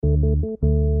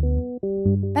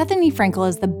Bethenny Frankel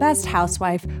is the best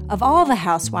housewife of all the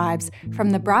housewives from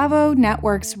the Bravo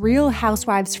Network's Real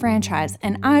Housewives franchise,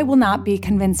 and I will not be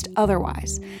convinced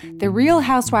otherwise. The Real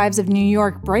Housewives of New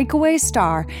York breakaway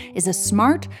star is a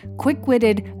smart,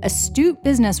 quick-witted, astute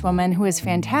businesswoman who is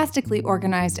fantastically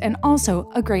organized and also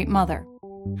a great mother.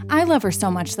 I love her so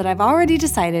much that I've already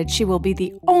decided she will be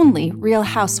the only Real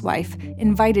Housewife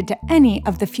invited to any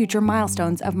of the future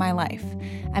milestones of my life.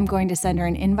 I'm going to send her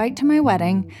an invite to my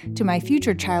wedding, to my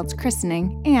future child's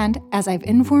christening, and, as I've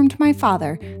informed my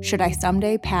father, should I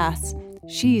someday pass,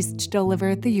 she's to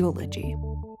deliver the eulogy.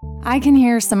 I can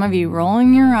hear some of you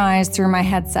rolling your eyes through my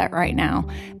headset right now,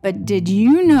 but did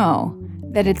you know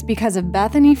that it's because of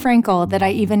Bethenny Frankel that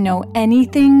I even know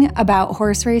anything about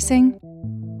horse racing?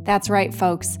 That's right,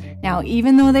 folks. Now,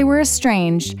 even though they were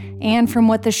estranged, and from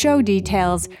what the show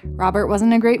details, Robert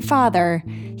wasn't a great father,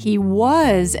 he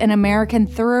was an American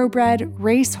thoroughbred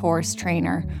racehorse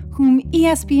trainer, whom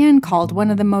ESPN called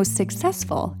one of the most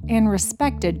successful and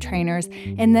respected trainers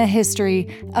in the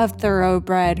history of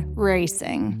thoroughbred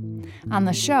racing. On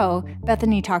the show,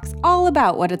 Bethenny talks all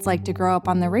about what it's like to grow up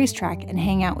on the racetrack and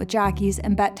hang out with jockeys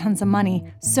and bet tons of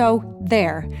money. So,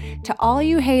 there. To all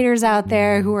you haters out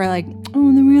there who are like,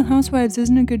 oh, The Real Housewives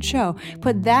isn't a good show,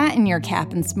 put that in your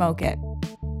cap and smoke it.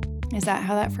 Is that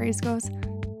how that phrase goes?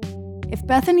 If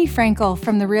Bethenny Frankel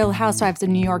from The Real Housewives of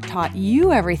New York taught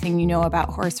you everything you know about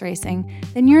horse racing,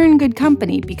 then you're in good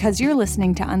company because you're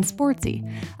listening to Unsportsy,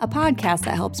 a podcast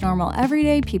that helps normal,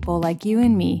 everyday people like you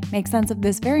and me make sense of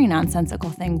this very nonsensical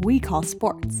thing we call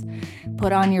sports.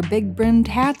 Put on your big brimmed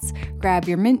hats, grab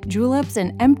your mint juleps,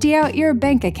 and empty out your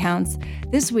bank accounts.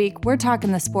 This week, we're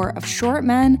talking the sport of short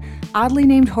men, oddly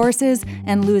named horses,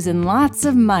 and losing lots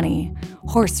of money.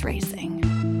 Horse racing.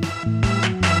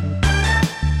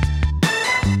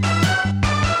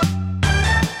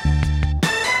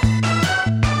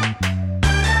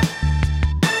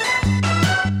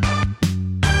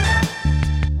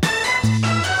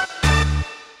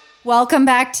 Welcome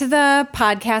back to the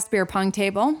podcast Beer Pong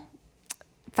Table.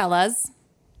 Fellas,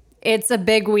 it's a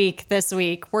big week this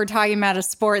week. We're talking about a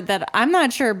sport that I'm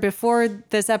not sure before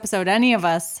this episode any of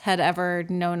us had ever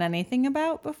known anything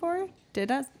about before.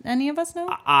 Did any of us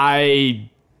know? I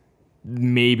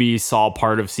maybe saw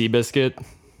part of Seabiscuit.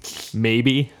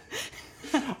 Maybe.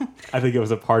 I think it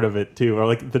was a part of it too, or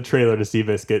like the trailer to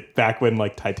Seabiscuit back when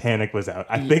like Titanic was out.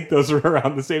 I think those were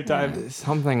around the same time.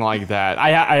 Something like that. I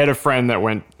had a friend that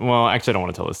went, well, actually I don't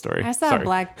want to tell this story. I saw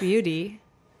Black Beauty.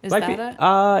 Is that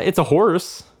it? It's a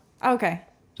horse. Okay.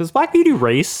 Does Black Beauty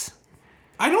race?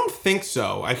 I don't think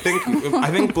so. I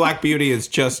think Black Beauty is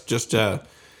just a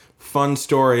fun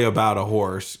story about a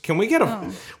horse. Can we get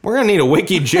we're going to need a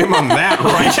wiki Jim on that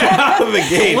right out of the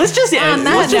gate. Let's just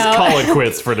call it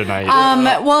quits for tonight.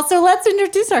 Well, so let's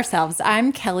introduce ourselves.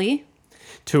 I'm Kelly.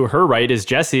 To her right is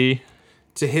Jesse.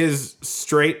 To his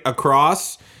straight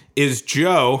across is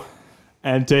Joe.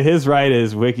 And to his right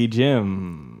is Wiki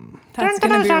Jim. That's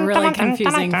going to be really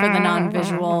confusing for the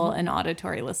non-visual and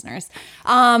auditory listeners.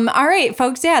 All right,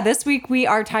 folks. Yeah, this week we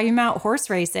are talking about horse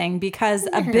racing because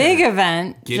a big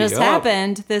event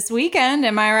happened this weekend.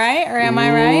 Am I right? Or am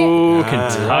I right? Ooh,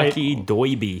 Kentucky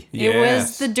Derby. It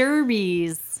was the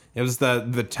Derbies. It was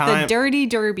the time. The Dirty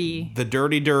Derby. The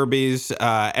Dirty Derbies.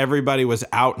 Everybody was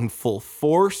out in full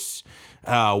force,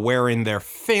 wearing their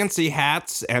fancy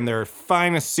hats and their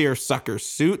finest seersucker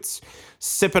suits,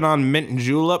 sipping on mint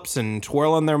juleps and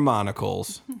twirling their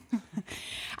monocles.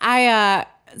 At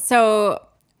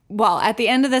the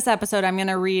end of this episode, I'm going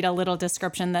to read a little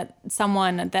description that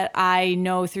someone that I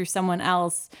know through someone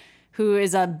else who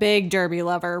is a big Derby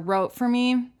lover wrote for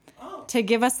me to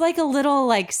give us like a little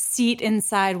like seat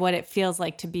inside what it feels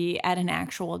like to be at an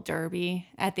actual Derby,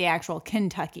 at the actual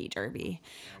Kentucky Derby.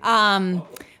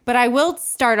 But I will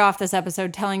start off this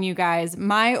episode telling you guys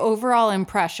my overall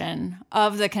impression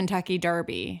of the Kentucky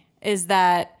Derby is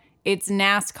that it's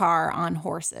NASCAR on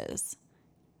horses.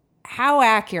 How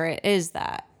accurate is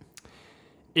that?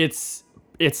 It's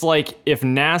like if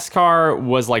NASCAR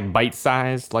was like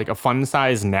bite-sized, like a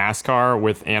fun-sized NASCAR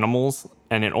with animals,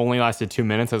 and it only lasted 2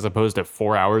 minutes as opposed to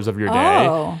 4 hours of your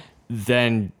day,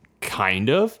 then kind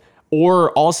of.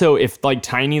 Or also if like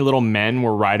tiny little men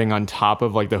were riding on top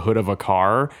of like the hood of a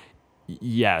car,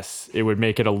 yes, it would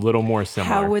make it a little more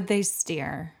similar. How would they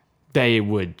steer? They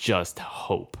would just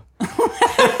hope.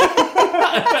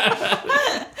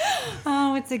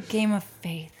 Oh, it's a game of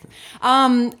faith.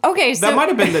 Okay, so that might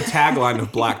have been the tagline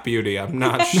of Black Beauty. I'm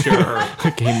not sure.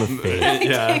 A game of faith.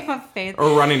 Yeah. Game of faith.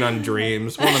 Or Running on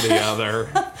Dreams, one or the other.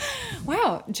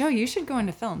 Wow, Joe, you should go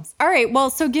into films. All right, well,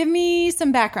 so give me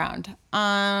some background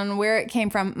on where it came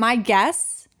from. My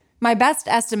guess, My best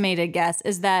estimated guess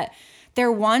is that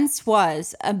there once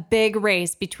was a big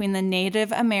race between the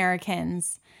Native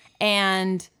Americans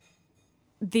and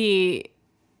the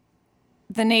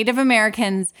Native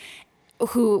Americans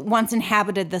who once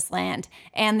inhabited this land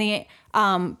and the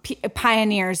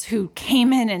pioneers who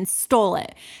came in and stole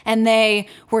it. And they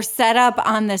were set up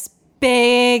on this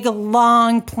big,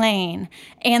 long plain,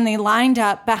 and they lined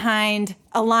up behind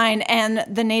a line. And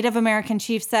the Native American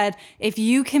chief said, if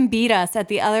you can beat us at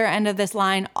the other end of this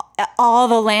line, all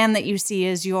the land that you see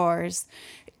is yours.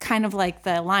 Kind of like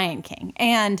the Lion King.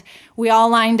 And we all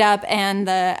lined up, and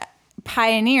the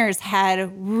pioneers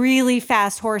had really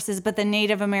fast horses, but the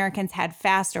Native Americans had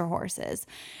faster horses.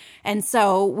 And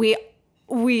so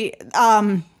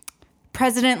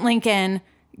President Lincoln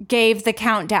gave the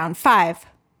countdown, 5,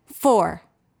 4,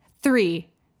 3,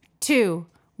 2,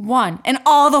 1. And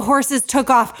all the horses took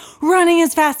off running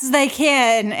as fast as they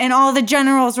can. And all the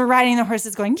generals were riding the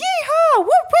horses going, yee-haw,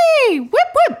 whoop-wee,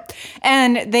 whip-whip.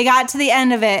 And they got to the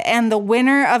end of it. And the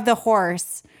winner of the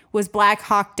horse was Black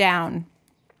Hawk Down.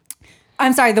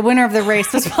 I'm sorry, the winner of the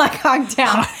race was Black Hawk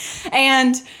Down.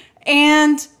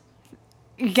 And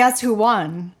guess who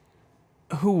won?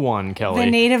 Who won, Kelly?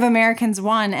 The Native Americans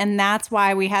won. And that's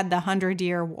why we had the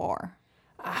 100-Year War.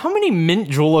 How many mint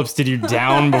juleps did you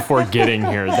down before getting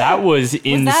here? That was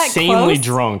insanely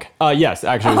drunk. Yes,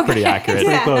 actually, it was pretty accurate.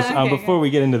 Pretty close. Okay, Before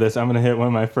we get into this, I'm going to hit one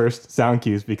of my first sound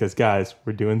cues because, guys,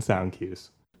 we're doing sound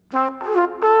cues.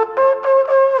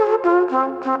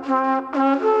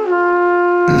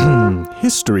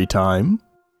 History time.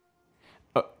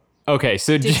 Okay,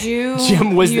 so Did you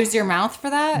Jim, use your mouth for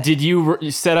that? Did you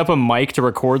set up a mic to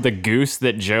record the goose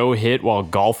that Joe hit while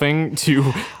golfing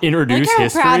to introduce Look how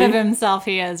history? proud of himself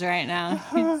he is right now.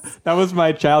 That was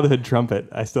my childhood trumpet.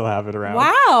 I still have it around.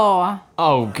 Wow.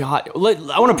 Oh, God.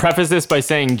 I want to preface this by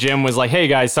saying Jim was like, hey,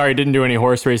 guys, sorry I didn't do any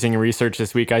horse racing research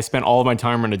this week. I spent all of my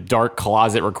time in a dark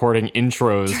closet recording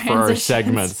intros for our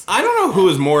segments. I don't know who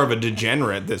is more of a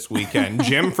degenerate this weekend,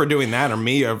 Jim for doing that or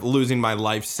me of losing my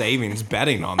life savings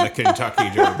betting on the Kentucky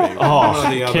Derby. Oh,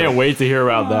 can't wait to hear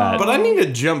about that. But I need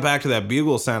to jump back to that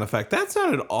bugle sound effect. That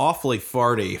sounded awfully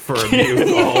farty for a bugle.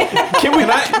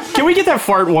 Can we get that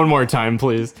fart one more time,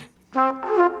 please?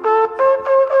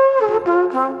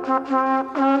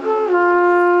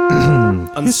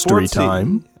 History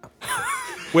time.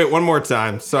 Wait, one more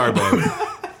time. Sorry, baby.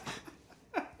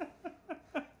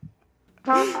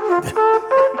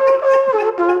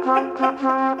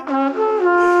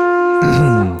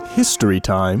 History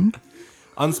time.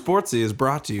 Unsportsy is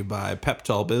brought to you by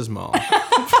Pepto-Bismol.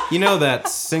 You know that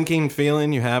sinking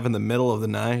feeling you have in the middle of the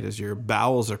night as your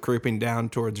bowels are creeping down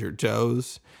towards your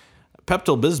toes?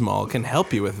 Pepto-Bismol can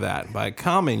help you with that by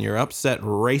calming your upset,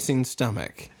 racing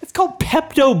stomach. It's called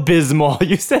Pepto-Bismol.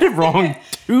 You said it wrong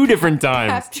 2 different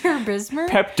times. Pepto-Bismol?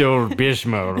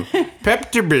 Pepto-Bismol.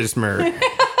 Pepto-Bismol.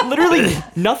 Literally,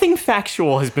 nothing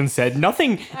factual has been said.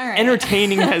 Nothing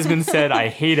entertaining has been said. I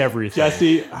hate everything.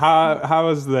 Jesse, how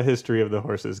does the history of the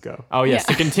horses go? Oh yes,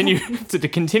 to continue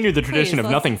the tradition of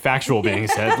nothing factual being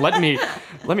said. Let me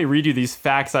read you these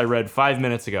facts I read 5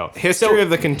 minutes ago. History of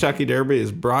the Kentucky Derby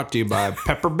is brought to you by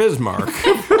Pepper Bismarck.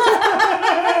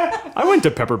 I went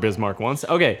to Pepper Bismarck once.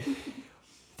 Okay.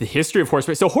 The history of horse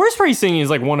racing. So horse racing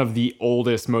is like one of the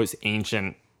oldest, most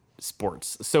ancient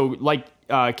sports. So like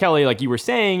Kelly, like you were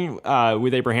saying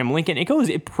with Abraham Lincoln, it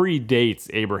predates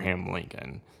Abraham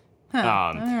Lincoln.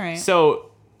 All right. So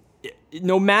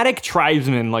nomadic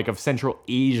tribesmen like of Central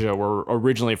Asia were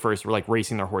originally were like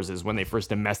racing their horses when they first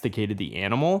domesticated the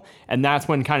animal, and that's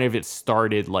when kind of it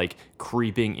started like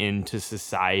creeping into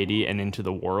society and into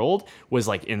the world, was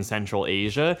like in Central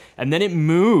Asia, and then it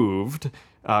moved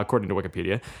according to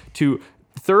Wikipedia to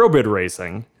thoroughbred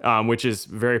racing, which is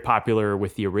very popular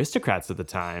with the aristocrats at the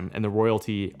time and the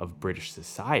royalty of British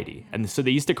society. And so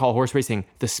they used to call horse racing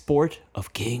the sport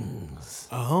of kings.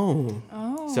 Oh.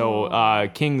 So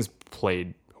kings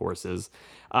played horses.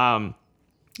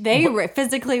 They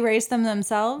physically raced them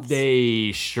themselves?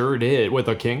 They sure did. With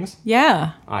the kings?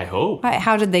 Yeah. I hope.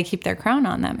 How did they keep their crown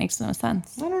on? That makes no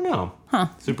sense. I don't know. Huh.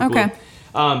 Super Okay. cool.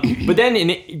 But then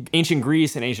in ancient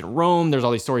Greece and ancient Rome, there's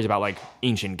all these stories about like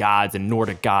ancient gods and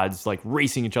Nordic gods like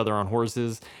racing each other on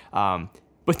horses.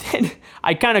 But then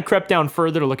I kind of crept down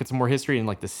further to look at some more history in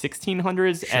like the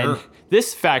 1600s. Sure. And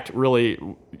this fact really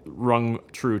rung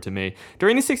true to me.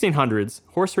 During the 1600s,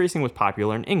 horse racing was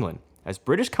popular in England. As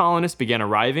British colonists began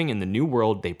arriving in the New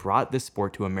World, they brought this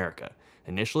sport to America.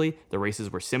 Initially, the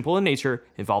races were simple in nature,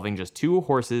 involving just 2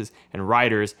 horses and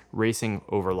riders racing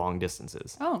over long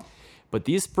distances. Oh. But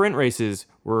these sprint races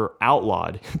were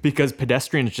outlawed because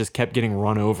pedestrians just kept getting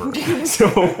run over.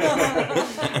 So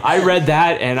I read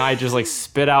that and I just like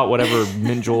spit out whatever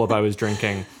mint julep I was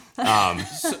drinking.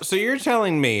 So you're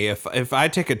telling me if I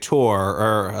take a tour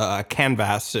or a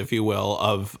canvas, if you will,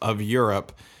 of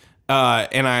Europe,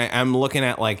 and I'm looking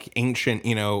at like ancient,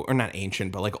 or not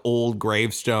ancient, but like old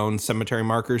gravestone cemetery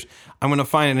markers, I'm going to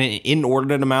find an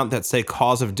inordinate amount that say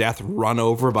cause of death run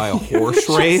over by a horse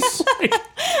race.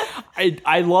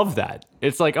 I love that.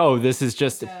 It's like, oh, this is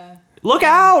just... Look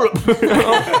out!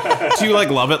 Do you like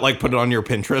love it? Like put it on your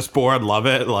Pinterest board? Love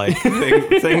it? Like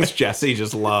things Jesse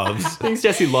just loves. Things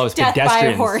Jesse loves. Death by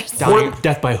a Pedestrians. horse.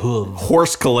 Death by hooves.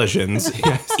 Horse collisions.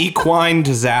 Equine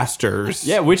disasters.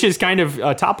 Yeah, which is kind of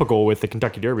topical with the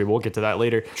Kentucky Derby. We'll get to that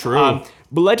later. True.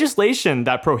 But legislation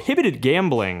that prohibited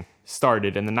gambling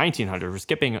started in the 1900s. We're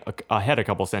skipping ahead a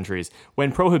couple centuries.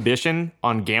 When prohibition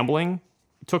on gambling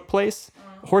took place,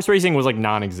 horse racing was like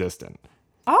non-existent.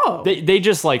 Oh. They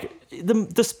just like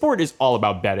the sport is all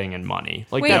about betting and money.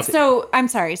 Like Wait, so I'm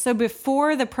sorry. So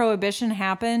before the prohibition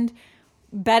happened,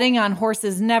 betting on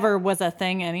horses never was a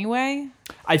thing anyway?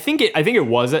 I think it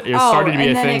was. It started to be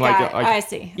a thing. I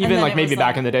see. Even like maybe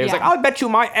back in the day, it was like, I'll bet you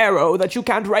my arrow that you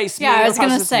can't race me. Yeah, I was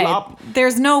going to say, flop.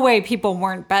 there's no way people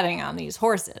weren't betting on these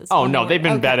horses. Oh, no, they've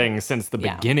been betting since the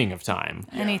Yeah. beginning of time.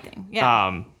 Anything.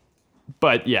 Yeah.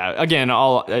 But yeah, again,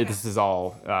 this is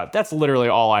all. That's literally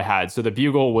all I had. So the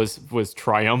bugle was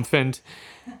triumphant,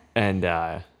 and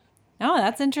Oh,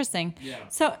 that's interesting. Yeah.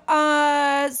 So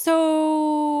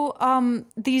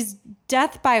these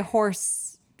death by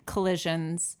horse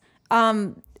collisions,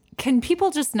 can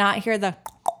people just not hear the...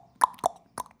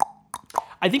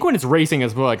 I think when it's racing,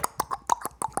 it's more like.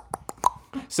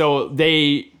 So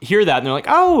they hear that and they're like,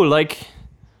 oh, like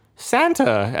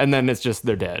Santa, and then it's just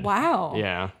they're dead. Wow.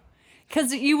 Yeah.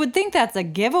 Because you would think that's a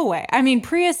giveaway. I mean,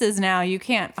 Priuses now, you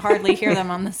can't hardly hear them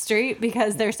on the street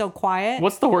because they're so quiet.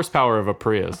 What's the horsepower of a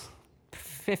Prius?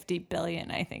 50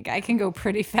 billion, I think. I can go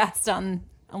pretty fast on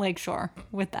Lakeshore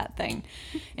with that thing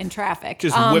in traffic.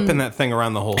 Just whipping that thing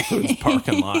around the Whole Foods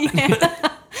parking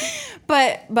lot.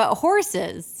 But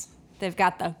horses, they've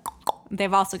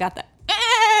also got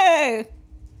the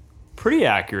Pretty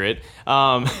accurate.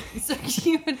 So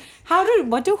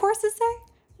what do horses say?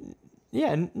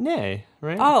 Yeah, nay,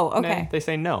 right? Oh, okay. Nay, they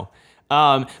say no.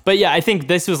 But yeah, I think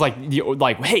this was like,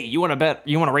 hey, you want to bet?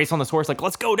 You want to race on this horse? Like,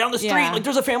 let's go down the street. Yeah. Like,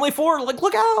 there's a family of four. Like,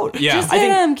 look out. Yeah. Just hit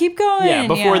him. Keep going. Yeah,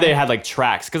 before they had like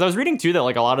tracks. Because I was reading too that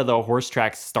like a lot of the horse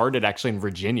tracks started actually in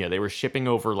Virginia. They were shipping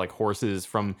over like horses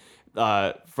from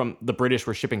the British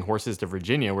were shipping horses to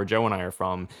Virginia, where Joe and I are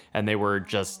from, and they were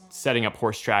just setting up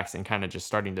horse tracks and kind of just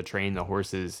starting to train the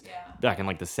horses back in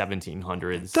like the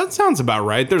 1700s. That sounds about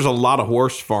right. There's a lot of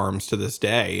horse farms to this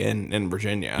day in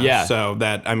Virginia. Yeah. So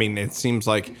it seems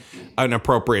like an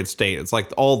appropriate state. It's like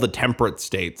all the temperate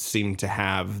states seem to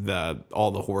have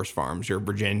all the horse farms. Your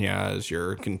Virginias,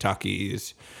 your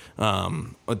Kentuckys,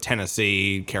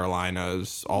 Tennessee,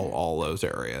 Carolinas, all those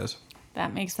areas.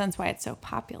 That makes sense why it's so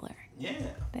popular. Yeah.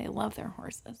 They love their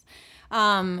horses.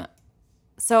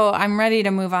 So I'm ready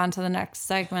to move on to the next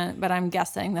segment, but I'm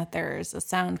guessing that there's a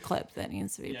sound clip that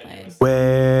needs to be played.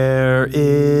 Where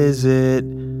is it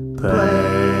played?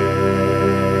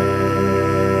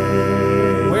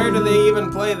 Where do they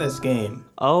even play this game?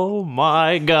 Oh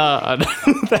my God.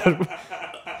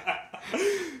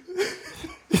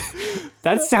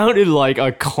 That sounded like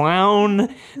a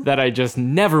clown that I just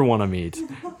never want to meet.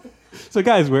 So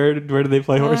guys, where do they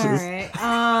play horses? All right.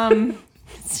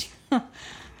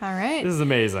 All right. This is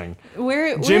amazing.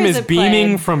 Where Jim is is it beaming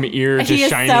played? from ear to He is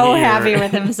shining so ear. happy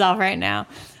with himself right now.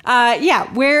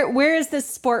 Yeah. Where is this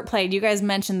sport played? You guys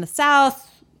mentioned the South.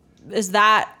 Is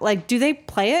that like, do they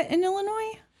play it in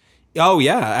Illinois? Oh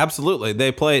yeah, absolutely.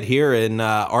 They play it here in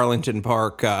Arlington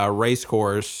Park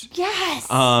Racecourse. Yes.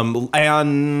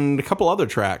 And a couple other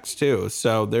tracks too.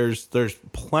 So there's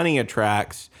plenty of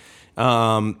tracks.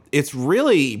 It's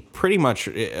really pretty much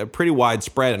pretty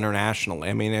widespread internationally.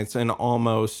 I mean, it's in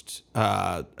almost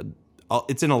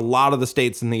it's in a lot of the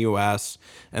states in the U.S.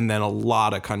 and then a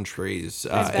lot of countries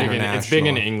internationally. It's big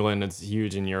in England. It's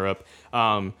huge in Europe.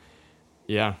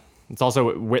 Yeah. It's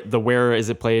also where is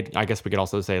it played? I guess we could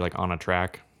also say like on a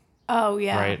track, Oh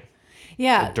yeah. right?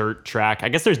 Yeah. A dirt track. I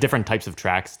guess there's different types of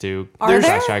tracks too. Are There's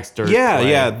there? fast tracks, dirt. Yeah,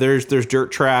 clay. yeah. There's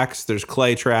dirt tracks, there's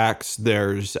clay tracks,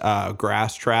 there's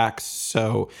grass tracks.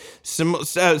 So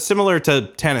similar to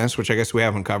tennis, which I guess we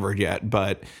haven't covered yet,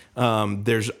 but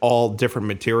there's all different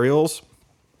materials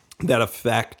that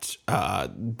affect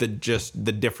the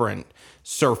different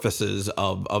surfaces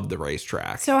of the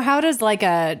racetrack. So how does like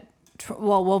a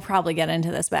well, we'll probably get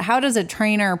into this, but how does a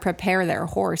trainer prepare their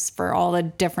horse for all the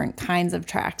different kinds of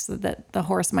tracks that the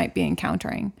horse might be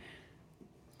encountering?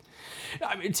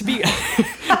 I mean,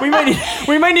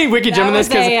 we might need Wiki Jim in this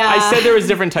because I said there was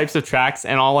different types of tracks,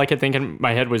 and all I could think in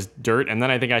my head was dirt, and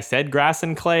then I think I said grass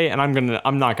and clay, and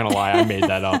I'm not gonna lie, I made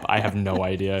that up. I have no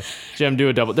idea. Jim, do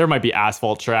a double. There might be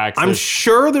asphalt tracks. I'm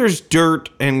sure there's dirt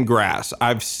and grass.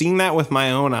 I've seen that with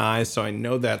my own eyes, so I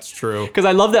know that's true. Because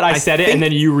I love that I said it, and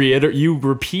then you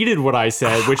repeated what I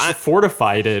said, which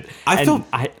fortified it.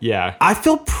 I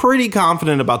feel pretty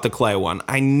confident about the clay one.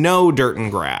 I know dirt and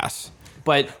grass.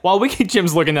 But while Wiki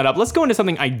Jim's looking that up, let's go into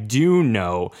something I do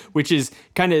know, which is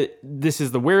kind of, this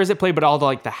is the where is it played, but all the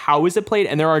like the how is it played.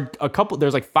 And there are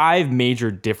there's like 5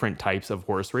 major different types of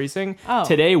horse racing. Oh.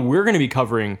 Today, we're going to be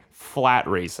covering flat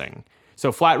racing.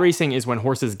 So flat racing is when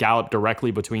horses gallop directly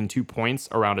between 2 points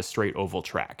around a straight oval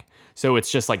track. So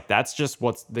it's just like, that's just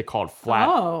what they called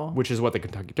flat, which is what the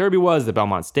Kentucky Derby was, the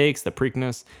Belmont Stakes, the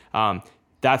Preakness.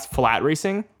 That's flat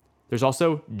racing. There's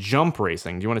also jump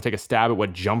racing. Do you want to take a stab at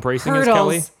what jump racing is,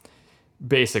 Kelly?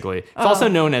 Basically. It's also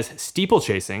known as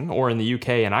steeplechasing, or in the UK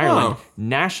and Ireland,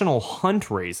 national hunt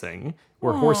racing,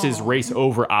 where horses race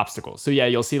over obstacles. So yeah,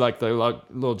 you'll see like the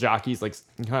little jockeys like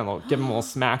kind of give them a little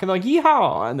smack and they're like,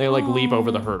 yeehaw, and they like leap over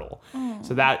the hurdle.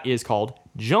 So that is called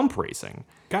jump racing.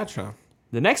 Gotcha.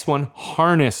 The next one,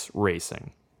 harness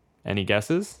racing. Any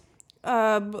guesses?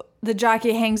 The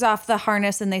jockey hangs off the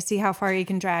harness and they see how far he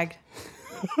can drag.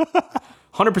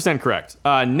 100% correct.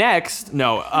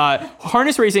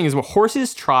 Harness racing is where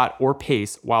horses trot or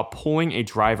pace while pulling a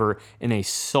driver in a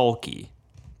sulky.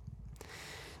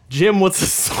 Jim, what's a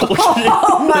sulky?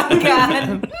 Oh my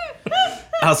God.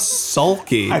 A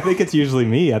sulky. I think it's usually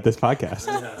me at this podcast.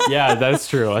 Yeah, that's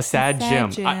true. A sad Jim.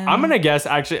 I'm going to guess,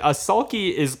 actually, a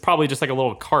sulky is probably just like a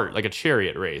little cart, like a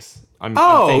chariot race. I'm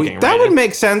thinking, that right? would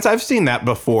make sense. I've seen that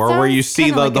before, where you see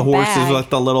the horses bag.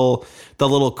 with the little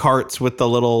carts with the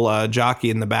little jockey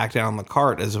in the back down the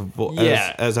cart as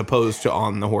opposed to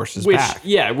on the horse's back.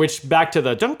 Yeah, which back to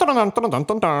the dun, dun, dun, dun, dun,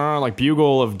 dun, dun, like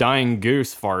bugle of dying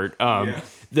goose fart.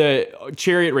 The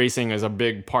chariot racing is a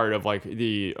big part of like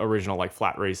the original like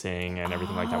flat racing and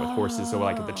everything like that with horses. So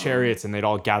like the chariots, and they'd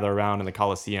all gather around in the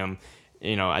Colosseum.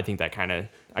 You know, I think that kind of,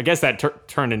 I guess that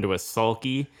turned into a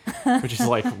sulky, which is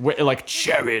like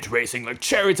chariot racing, like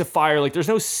chariots of fire. Like there's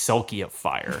no sulky of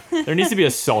fire. There needs to be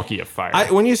a sulky of fire.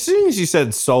 As soon as you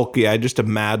said sulky, I just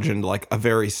imagined like a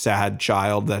very sad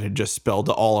child that had just spilled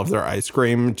all of their ice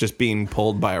cream just being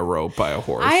pulled by a rope by a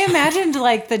horse. I imagined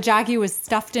like the jockey was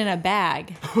stuffed in a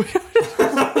bag.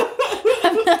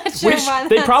 Which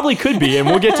they probably could be, and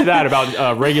we'll get to that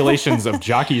about regulations of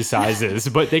jockey sizes,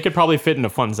 but they could probably fit in a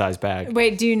fun size bag.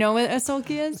 Wait, do you know what a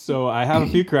sulky is? So I have a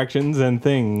few corrections and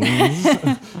things.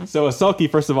 So a sulky,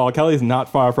 first of all, Kelly's not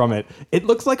far from it. It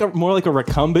looks like more like a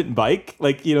recumbent bike,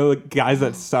 like, you know, the guys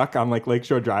that suck on like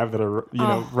Lakeshore Drive that are, you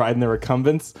know, riding their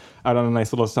recumbents out on a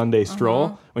nice little Sunday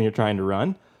stroll when you're trying to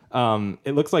run.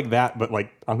 It looks like that, but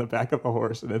like on the back of a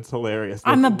horse, and it's hilarious.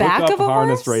 On the back of a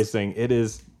harness horse? Racing. It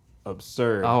is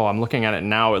absurd. Oh, I'm looking at it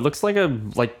now. It looks like a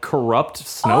corrupt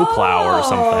snowplow or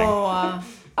something.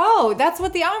 Oh, that's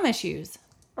what the Amish use.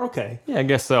 Okay. Yeah, I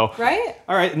guess so. Right?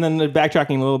 All right, and then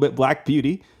backtracking a little bit, Black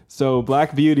Beauty. So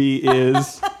Black Beauty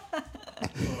is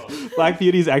Black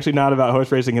Beauty is actually not about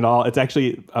horse racing at all. It's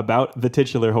actually about the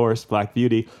titular horse, Black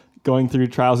Beauty, going through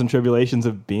trials and tribulations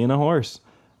of being a horse.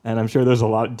 And I'm sure there's a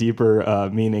lot deeper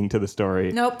meaning to the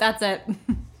story. Nope, that's it.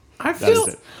 That's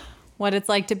it. What it's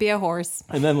like to be a horse.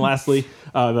 And then lastly,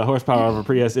 the horsepower of a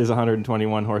Prius is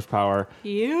 121 horsepower.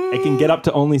 Yeah. It can get up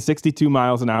to only 62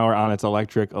 miles an hour on its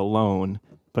electric alone,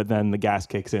 but then the gas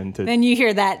kicks in to... Then you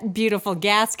hear that beautiful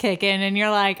gas kick in, and you're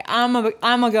like, I'm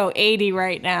gonna go 80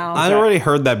 right now. I already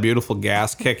heard that beautiful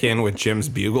gas kick in with Jim's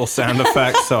bugle sound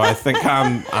effect, so I think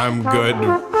I'm good.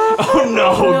 Oh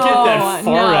no, get that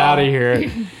fart out of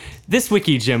here. This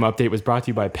Wiki Jim update was brought to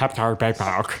you by Peptar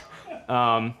Peptar.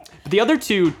 The other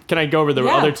two, can I go over the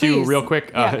other two please. real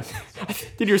quick?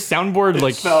 Did your soundboard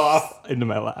like fell off into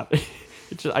my lap?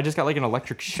 I just got like an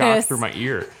electric shock through my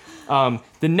ear.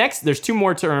 There's 2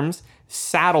 more terms.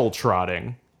 Saddle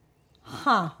trotting.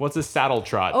 Huh. What's a saddle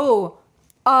trot? Oh,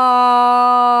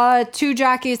 2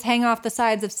 jockeys hang off the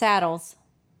sides of saddles.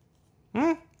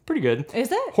 Pretty good.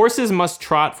 Is it? Horses must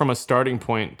trot from a starting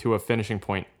point to a finishing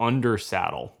point under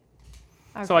saddle.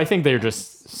 Okay. So I think they're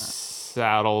just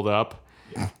saddled up.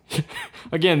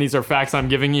 Again, these are facts I'm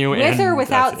giving you. With or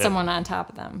without someone on top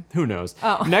of them? Who knows?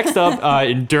 Oh. Next up,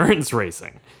 endurance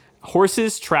racing.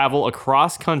 Horses travel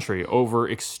across country over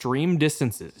extreme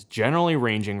distances, generally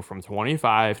ranging from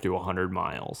 25 to 100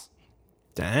 miles.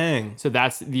 Dang. So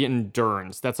that's the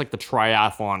endurance. That's like the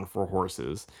triathlon for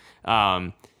horses.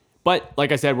 But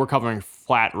like I said, we're covering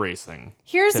flat racing.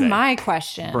 Here's today. my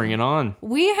question. Bring it on.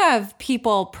 We have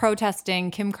people protesting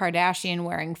Kim Kardashian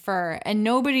wearing fur, and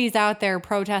nobody's out there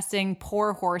protesting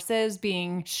poor horses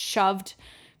being shoved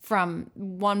from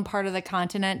one part of the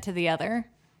continent to the other.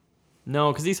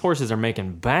 No, because these horses are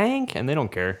making bank and they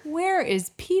don't care. Where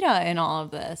is PETA in all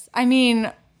of this? I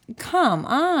mean, come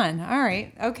on. All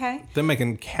right. Okay. They're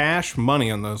making cash money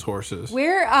on those horses.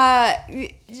 Where,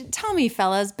 tell me,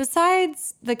 fellas,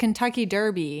 besides the Kentucky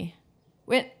Derby,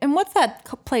 and what's that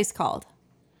place called?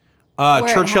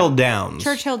 Churchill Downs.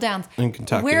 Churchill Downs. In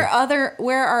Kentucky. Where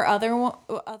are other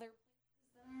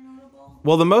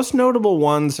Well, the most notable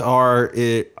ones are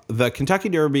the Kentucky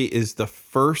Derby is the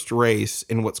first race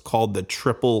in what's called the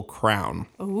Triple Crown.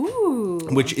 Ooh.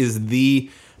 Which is the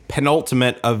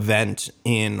penultimate event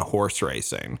in horse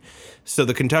racing. So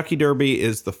the Kentucky Derby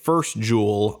is the first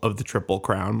jewel of the Triple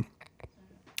Crown,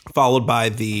 followed by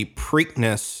the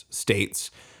Preakness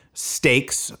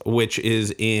Stakes, which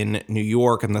is in New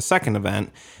York in the second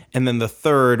event, and then the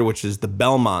third, which is the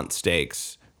Belmont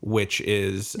Stakes, which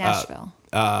is Nashville.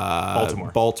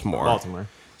 Baltimore.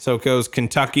 So it goes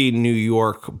Kentucky, New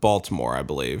York, Baltimore, I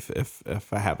believe,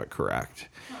 if I have it correct.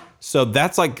 So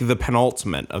that's like the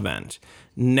penultimate event.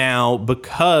 Now,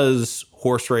 because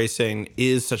horse racing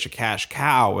is such a cash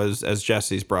cow, as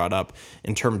Jesse's brought up,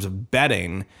 in terms of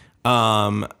betting,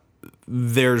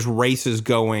 there's races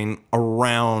going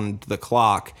around the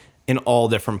clock in all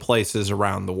different places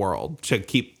around the world to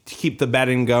keep the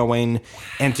betting going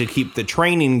and to keep the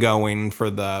training going for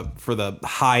the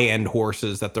high end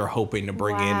horses that they're hoping to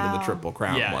bring into the Triple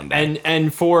Crown one day.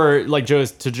 And for like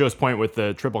Joe's point with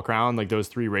the Triple Crown, like those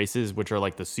three races, which are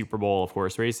like the Super Bowl of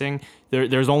horse racing,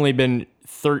 there's only been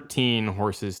 13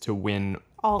 horses to win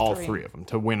all three of them,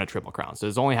 to win a Triple Crown. So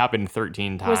it's only happened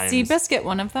 13 times. Was Seabiscuit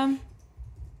one of them?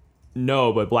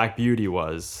 No, but Black Beauty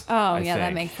was. Oh, I yeah, think.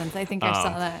 that makes sense. I think I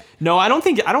saw that. No, I don't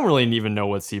really even know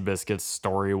what Seabiscuit's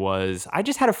story was. I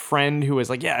just had a friend who was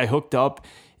like, yeah, I hooked up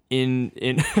in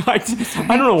I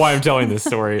don't know why I'm telling this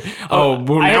story.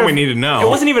 Now we need to know. It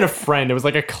wasn't even a friend. It was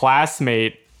like a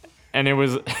classmate. And it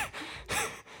was...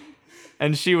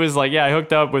 and she was like, yeah, I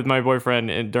hooked up with my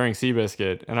boyfriend during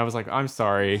Seabiscuit. And I was like, I'm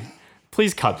sorry.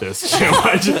 Please cut this too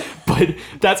much. But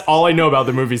that's all I know about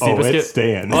the movie Seabiscuit. It's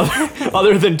staying.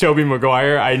 Other than Tobey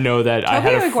Maguire, I know that I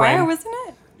had a Tobey Maguire, friend. wasn't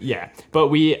it? Yeah,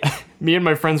 but me and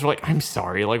my friends were like, I'm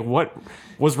sorry, like what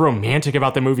was romantic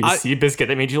about the movie Seabiscuit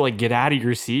that made you like get out of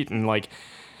your seat and like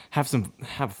have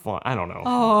fun? I don't know.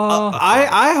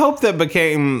 I hope that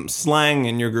became slang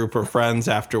in your group of friends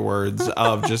afterwards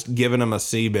of just giving them a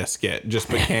Seabiscuit. Just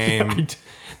became...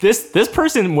 This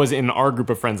person was in our group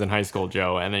of friends in high school,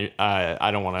 Joe, and I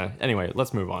don't want to... Anyway,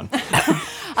 let's move on.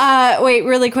 Wait,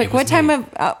 really quick. What time of...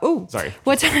 Sorry.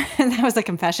 What time... That was a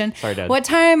confession. Sorry, Dad. What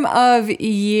time of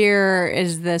year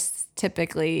is this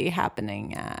typically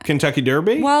happening at? Kentucky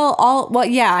Derby? Well,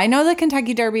 yeah. I know the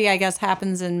Kentucky Derby, I guess,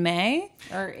 happens in May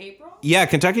or April. Yeah,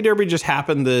 Kentucky Derby just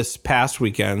happened this past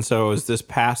weekend, so it was this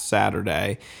past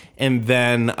Saturday. And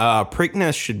then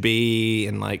Preakness should be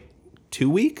in like 2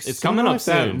 weeks. It's coming up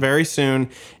soon. Very soon.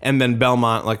 And then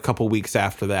Belmont like a couple weeks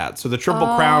after that. So the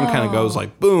Triple Crown kind of goes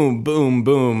like boom, boom,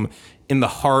 boom in the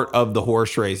heart of the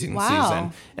horse racing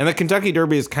season. And the Kentucky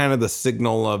Derby is kind of the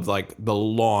signal of like the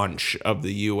launch of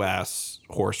the U.S.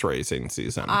 horse racing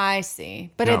season. I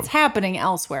see. But it's happening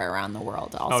elsewhere around the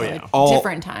world also at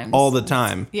different times. All the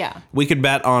time. Yeah. We could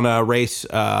bet on a race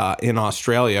in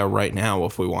Australia right now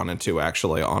if we wanted to,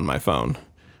 actually, on my phone.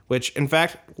 Which, in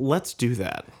fact, let's do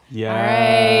that.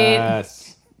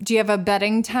 Yes. Do you have a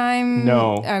betting time?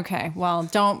 No. Okay. Well,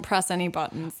 don't press any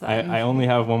buttons then. I only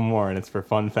have one more, and it's for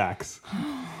fun facts.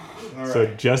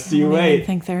 So just you wait. I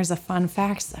think there's a fun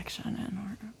facts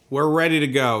section. We're ready to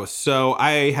go. So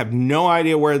I have no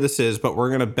idea where this is, but we're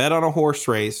going to bet on a horse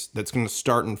race that's going to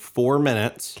start in 4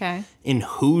 minutes in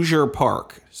Hoosier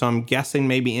Park. So I'm guessing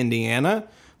maybe Indiana,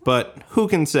 but who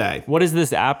can say? What is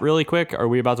this app really quick? Are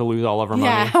we about to lose all of our money?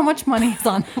 Yeah, how much money is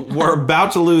on? We're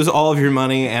about to lose all of your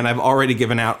money, and I've already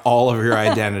given out all of your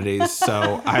identities,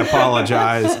 so I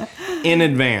apologize in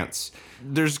advance.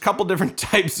 There's a couple different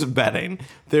types of betting.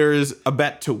 There's a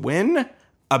bet to win,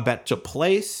 a bet to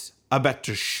place, a bet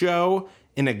to show,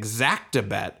 an exacta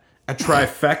bet, a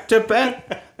trifecta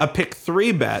bet, a pick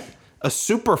 3 bet, a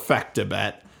superfecta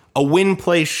bet, a win,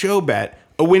 place, show bet,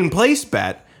 a win, place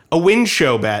bet, a win,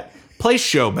 show bet, place,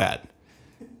 show bet.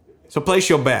 So place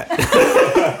your bet. All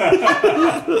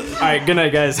right, good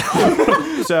night, guys.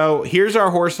 So here's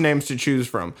our horse names to choose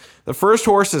from. The first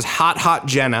horse is Hot Hot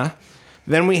Jenna.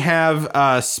 Then we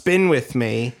have Spin With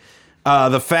Me,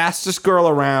 The Fastest Girl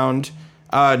Around,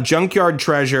 Junkyard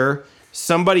Treasure,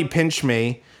 Somebody Pinch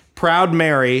Me, Proud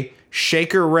Mary,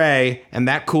 Shaker Ray, and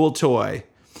That Cool Toy.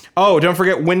 Oh, don't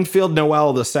forget Winfield Noel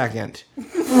II.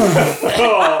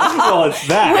 Well, it's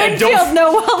that. Winfield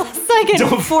Noel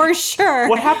II, for sure.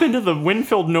 What happened to the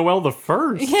Winfield Noel the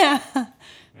First? Yeah.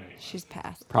 She's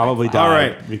passed. Probably died All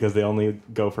right. because they only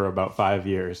go for about 5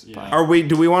 years.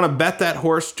 Do we want to bet that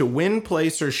horse to win,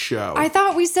 place, or show? I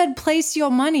thought we said place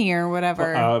your money or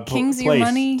whatever. Kings your place,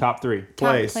 money. Top 3.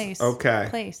 Top Place. Okay.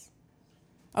 Place.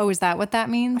 Oh, is that what that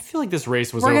means? I feel like this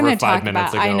race was We're over gonna 5 talk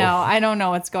minutes about. ago. I know. I don't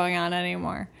know what's going on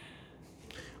anymore.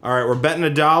 All right, we're betting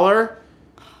 $1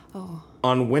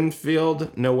 on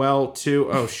Winfield Noel II.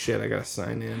 Oh, shit, I got to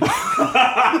sign in.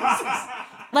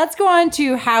 Let's go on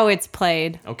to how it's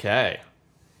played. Okay.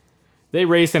 They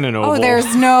race in an oval. Oh,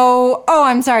 there's no. Oh,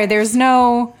 I'm sorry. There's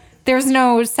no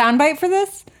soundbite for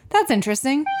this. That's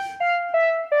interesting.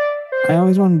 I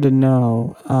always wanted to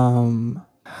know,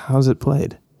 how's it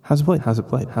played? How's it played? How's it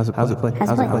played? How's it played? How's it played? How's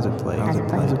it played?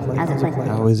 How's it played?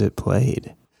 How is it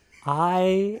played?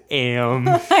 I am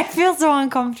I feel so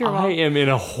uncomfortable. I am in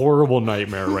a horrible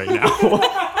nightmare right now.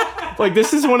 Like,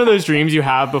 this is one of those dreams you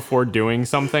have before doing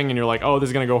something and you're like, oh, this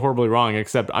is going to go horribly wrong,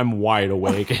 except I'm wide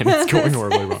awake and it's going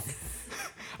horribly wrong.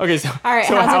 Okay, so, All right,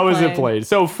 so how's how it is it played? played?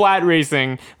 So flat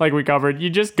racing, like we covered, you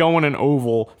just go in an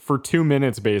oval for 2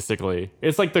 minutes, basically.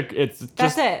 It's like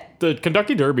That's it. The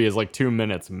Kentucky Derby is like 2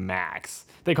 minutes max.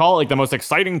 They call it like the most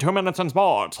exciting 2 minutes in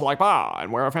sports, like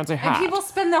and wear a fancy hat. And people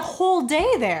spend the whole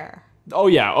day there. Oh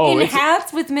yeah, in it's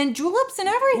hats with mint juleps and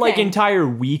everything. like entire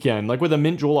weekend, like with a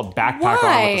mint julep backpack on with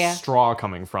Why? a straw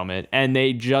coming from it, and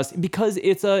they just because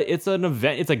it's an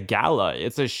event, it's a gala,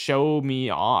 it's a show me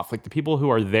off. Like the people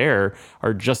who are there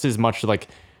are just as much like.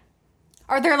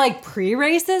 Are there like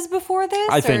pre-races before this?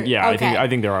 I think or- yeah, okay. I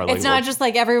think there are. Like, It's not just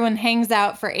like everyone hangs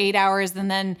out for 8 hours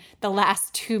and then the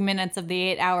last 2 minutes of the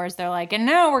 8 hours they're like, and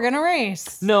now we're gonna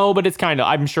race. No, but it's kind of.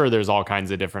 I'm sure there's all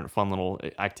kinds of different fun little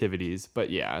activities. But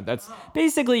yeah, that's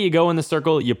basically you go in the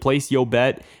circle, you place your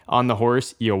bet on the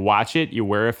horse, you watch it, you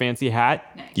wear a fancy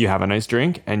hat, you have a nice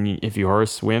drink, and if your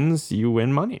horse wins, you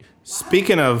win money.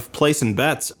 Speaking of placing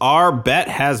bets, our bet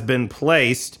has been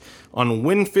placed on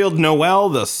Winfield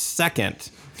Noel II.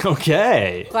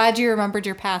 Okay. Glad you remembered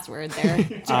your password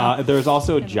there. There's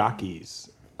also jockeys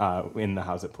in the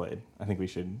How's It Played. I think we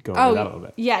should go over that a little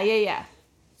bit. Yeah.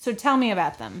 So tell me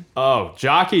about them. Oh,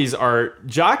 jockey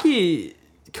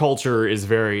culture is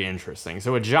very interesting.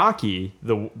 So a jockey,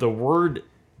 the word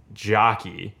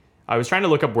jockey, I was trying to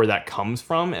look up where that comes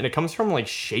from, and it comes from like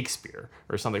Shakespeare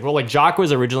or something. Well, like jock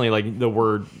was originally like the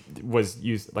word was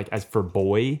used like as for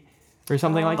boy or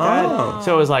something like that.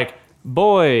 So it was like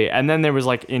boy, and then there was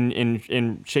like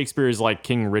in Shakespeare's like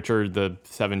King Richard the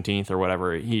 17th or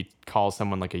whatever, he calls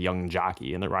someone like a young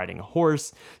jockey, and they're riding a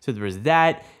horse. So there was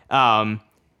that. Wow.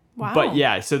 But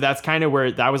yeah, so that's kind of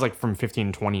where that was like from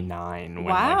 1529 when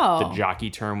Wow. like, the jockey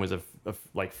term was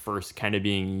like first kind of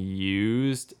being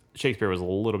used. Shakespeare was a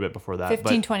little bit before that.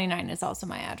 1529 is also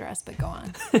my address, but go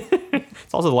on. But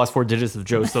it's also the last 4 digits of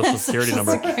Joe's social security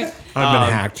number. I've been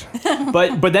hacked.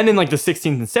 But then in like the 16th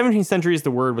and 17th centuries,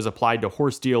 the word was applied to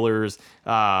horse dealers,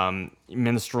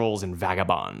 minstrels, and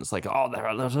vagabonds. Like, oh, they're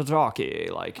a little jockey.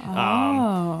 Like,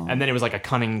 and then it was like a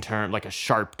cunning term, like a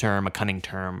sharp term, a cunning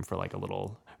term for like a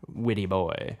little witty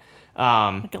boy.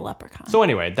 Like a leprechaun. So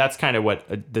anyway, that's kind of what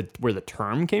where the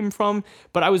term came from.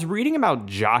 But I was reading about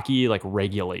jockey like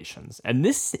regulations, and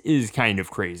this is kind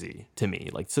of crazy to me.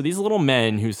 Like, so these little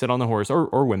men who sit on the horse,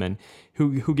 or women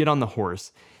who get on the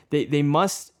horse, they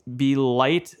must be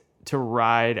light to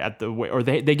ride at the way, or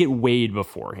they get weighed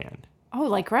beforehand. Oh,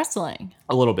 like wrestling.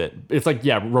 A little bit. It's like,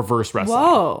 yeah, reverse wrestling.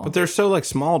 Whoa. But they're so like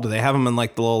small. Do they have them in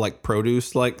like the little like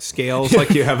produce like scales like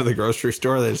you have at the grocery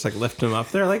store? They just like lift them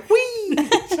up. They're like, wee.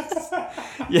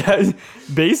 Yeah,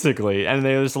 basically. And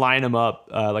they just line them up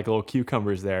like little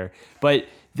cucumbers there. But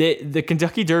the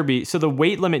Kentucky Derby, so the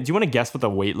weight limit, do you want to guess what the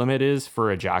weight limit is for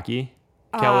a jockey,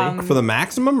 Kelly? For the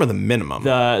maximum or the minimum?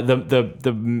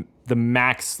 The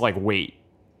max like weight.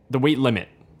 The weight limit.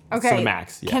 Okay. So the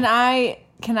max. Yeah.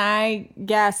 Can I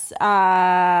guess?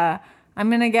 I'm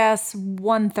gonna guess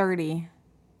 130.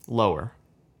 Lower.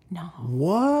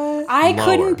 What? I Lower.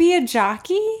 couldn't be a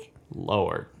jockey.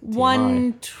 Lower. TMI.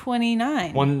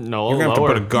 129. No, You're gonna have to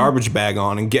lower. put a garbage bag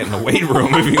on and get in the weight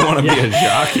room if you want to be a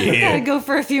jockey. Gotta go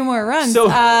for a few more runs. So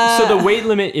the weight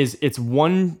limit it's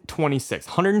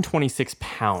 126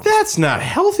 pounds, That's not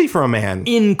healthy for a man.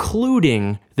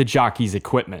 including the jockey's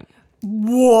equipment.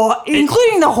 what?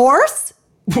 Including the horse?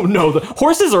 No, the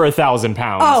horses are 1,000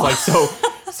 pounds. Oh. Like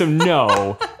So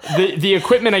no, the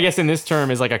equipment, I guess, in this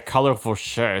term is like a colorful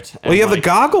shirt. Well, you have the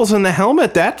goggles and the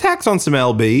helmet. That tacks on some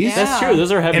lbs. Yeah. That's true.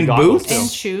 Those are heavy And goggles. boots? too. And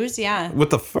shoes, yeah. With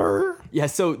the fur. Yeah,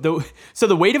 so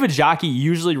the weight of a jockey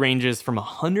usually ranges from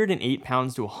 108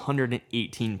 pounds to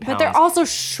 118 pounds. But they're also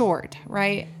short,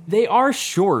 right? They are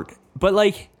short, but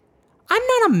like, I'm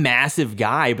not a massive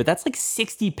guy, but that's like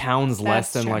 60 pounds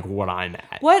less That's than true. like what I'm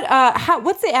at.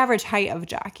 What's the average height of a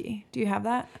jockey? Do you have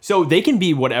that? So they can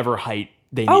be whatever height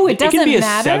they need. Oh, it can doesn't be a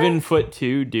matter?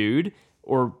 7'2" dude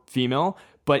or female,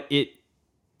 but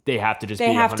they have to just They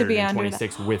be have to be under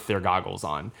 126 with their goggles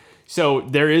on. So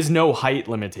there is no height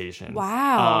limitation.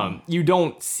 Wow. You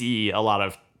don't see a lot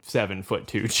of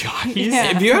 7'2" jockeys.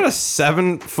 Yeah. If you had a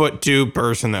 7'2"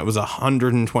 person that was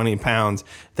 120 pounds,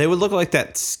 they would look like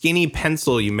that skinny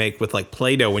pencil you make with like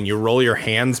Play-Doh when you roll your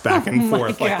hands back and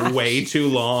forth gosh. like way too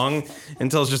long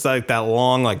until it's just like that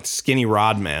long, like skinny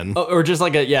rod man. Or just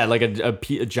like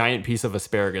a giant piece of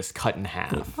asparagus cut in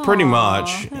half. Pretty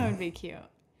much. That would be cute.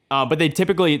 But they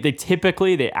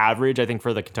average, I think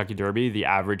for the Kentucky Derby, the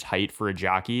average height for a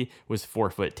jockey was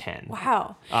 4'10".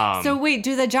 Wow. So wait,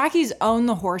 do the jockeys own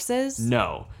the horses?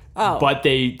 No. Oh. But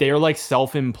they are like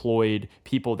self-employed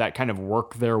people that kind of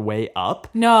work their way up.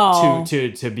 No.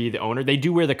 To be the owner. They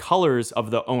do wear the colors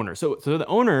of the owner. So the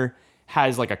owner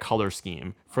has like a color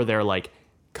scheme for their like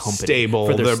company, Stable,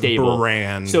 for their their stable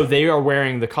brand. So they are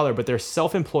wearing the color, but they're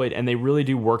self-employed and they really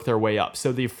do work their way up.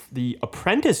 So the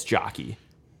apprentice jockey,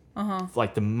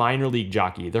 like the minor league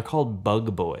jockey, they're called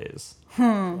bug boys.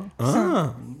 Boy.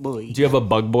 Do you have a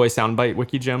bug boy soundbite,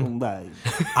 Wiki Jim?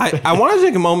 I want to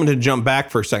take a moment to jump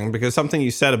back for a second because something you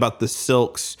said about the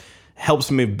silks helps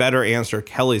me better answer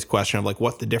Kelly's question of like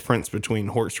what the difference between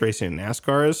horse racing and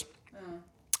NASCAR is.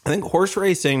 I think horse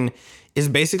racing is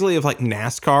basically if like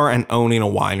NASCAR and owning a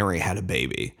winery had a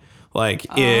baby. Like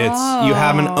you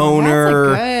have an owner.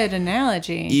 That's a good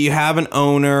analogy. You have an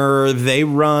owner, they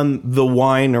run the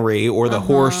winery or the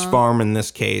horse farm in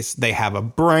this case. They have a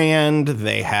brand,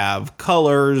 they have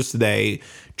colors, they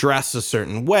dress a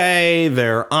certain way,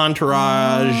 their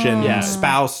entourage and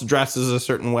spouse dresses a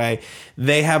certain way.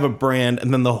 They have a brand,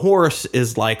 and then the horse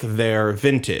is like their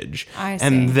vintage. I see.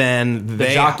 And then The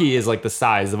jockey is like the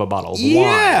size of a bottle of wine.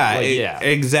 yeah, Like,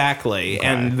 exactly. Okay.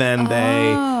 And then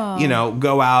they,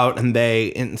 go out and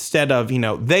they, instead of,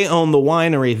 they own the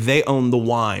winery, they own the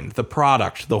wine, the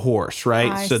product, the horse,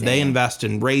 right? I So they see. invest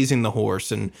in raising the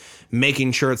horse and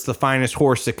making sure it's the finest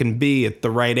horse it can be at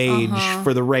the right age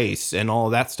for the race and all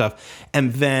of that stuff.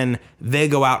 And then they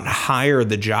go out and hire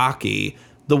the jockey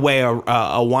the way a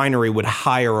winery would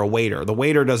hire a waiter. The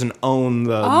waiter doesn't own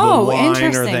the wine or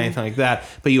interesting. anything like that,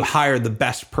 but you hire the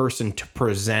best person to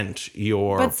present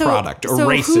your But product or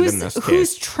race it in this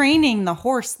Who's case. training the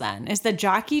horse then? Is the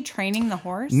jockey training the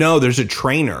horse? No, there's a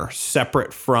trainer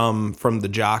separate from the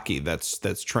jockey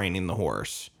that's training the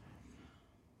horse.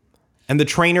 And the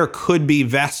trainer could be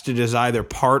vested as either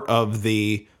part of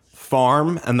the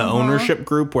farm and the ownership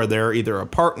group where they're either a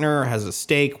partner, has a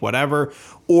stake, whatever,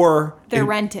 or They're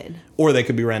rented. or they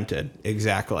could be rented.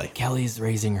 Exactly. Kelly's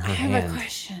raising her I have hand. a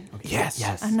question.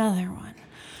 Yes. Another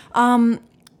one.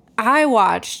 I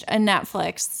watched a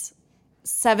Netflix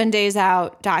 7 Days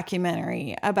Out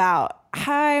documentary about,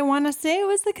 I want to say it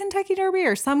was the Kentucky Derby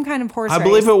or some kind of horse I race.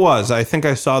 believe it was. I think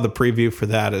I saw the preview for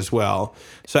that as well.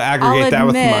 So aggregate that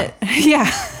with mine.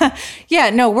 Yeah. Yeah,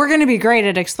 no, we're going to be great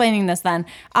at explaining this then.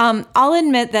 I'll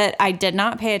admit that I did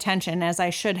not pay attention as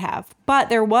I should have, but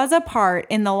there was a part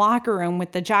in the locker room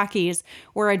with the jockeys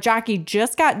where a jockey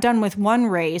just got done with one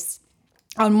race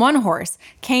on one horse,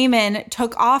 came in,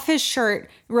 took off his shirt,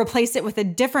 replaced it with a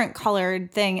different colored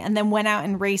thing, and then went out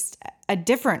and raced a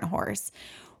different horse.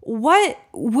 What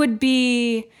would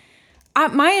be...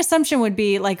 my assumption would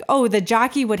be like, oh, the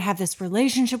jockey would have this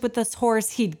relationship with this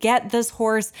horse. He'd get this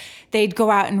horse. They'd go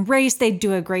out and race. They'd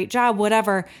do a great job,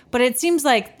 whatever. But it seems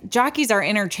like jockeys are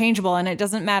interchangeable and it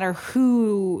doesn't matter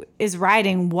who is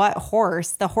riding what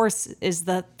horse. The horse is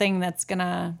the thing that's going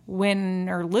to win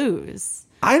or lose.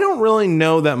 I don't really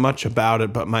know that much about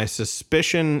it, but my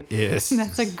suspicion is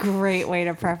That's a great way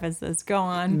to preface this. Go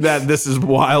on. that this is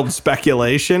wild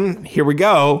speculation. Here we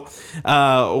go.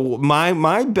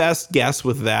 My best guess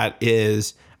with that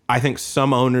is I think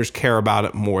some owners care about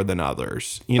it more than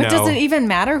others. But does it even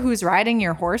matter who's riding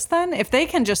your horse then? If they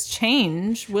can just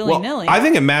change willy-nilly. I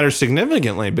think it matters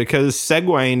significantly because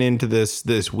segueing into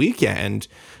this weekend,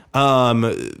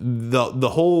 the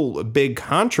whole big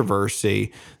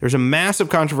controversy, there's a massive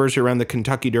controversy around the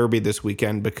Kentucky Derby this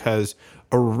weekend because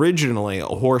originally a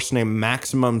horse named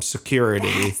Maximum Security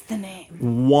That's the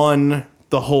name. won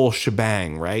the whole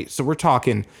shebang, right? So we're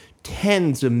talking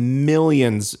tens of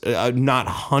millions, not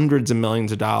hundreds of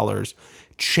millions of dollars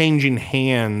changing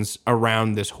hands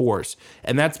around this horse.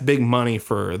 And that's big money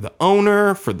for the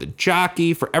owner, for the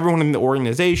jockey, for everyone in the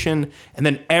organization, and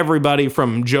then everybody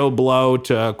from Joe Blow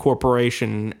to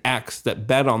Corporation X that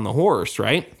bet on the horse,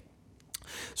 right?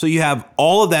 So you have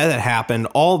all of that happened,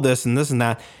 all this and this and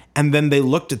that, and then they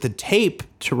looked at the tape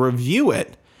to review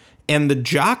it, and the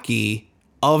jockey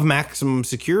of Maximum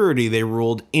Security, they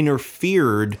ruled,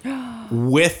 interfered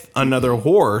with another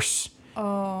horse,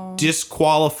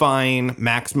 disqualifying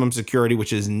Maximum Security, which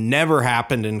has never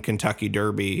happened in Kentucky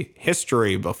Derby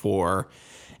history before.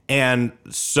 And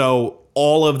so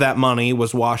all of that money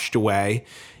was washed away,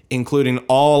 including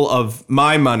all of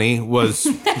my money was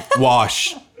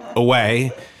washed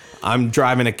away. I'm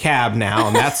driving a cab now,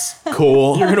 and that's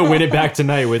cool. You're going to win it back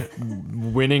tonight with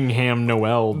Winningham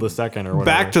Noel II or whatever.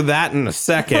 Back to that in a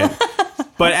second.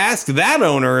 But ask that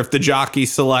owner if the jockey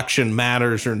selection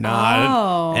matters or not.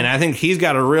 Oh. And I think he's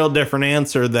got a real different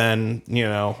answer than,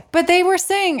 But they were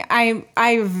saying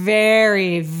I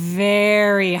very,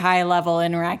 very high level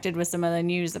interacted with some of the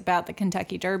news about the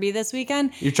Kentucky Derby this weekend.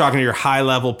 You're talking to your high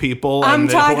level people. I'm in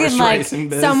the talking horse like racing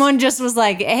biz. someone just was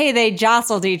like, hey, they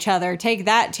jostled each other. Take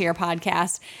that to your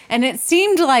podcast. And it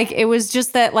seemed like it was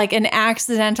just that like an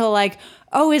accidental like,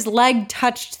 oh, his leg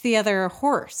touched the other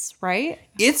horse, right?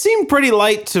 It seemed pretty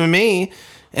light to me.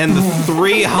 And the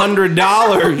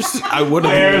 $300 I would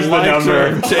have liked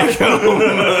to take home.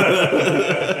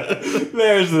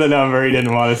 There's the number he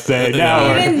didn't want to say. Now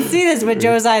You didn't see this, but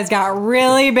Joe's eyes got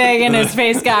really big and his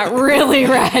face got really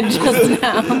red just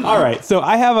now. All right, so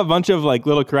I have a bunch of like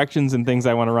little corrections and things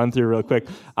I want to run through real quick.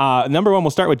 Number one,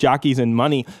 we'll start with jockeys and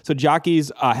money. So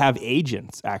jockeys have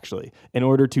agents actually in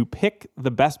order to pick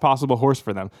the best possible horse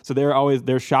for them. So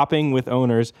they're shopping with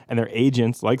owners, and their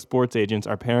agents, like sports agents,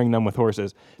 are pairing them with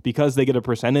horses because they get a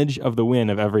percentage of the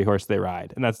win of every horse they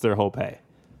ride, and that's their whole pay.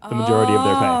 The majority of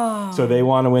their pay. So they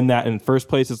want to win that. In first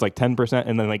place, it's like 10%,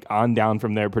 and then like on down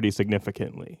from there pretty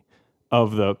significantly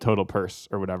of the total purse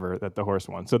or whatever that the horse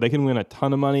won. So they can win a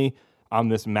ton of money on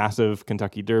this massive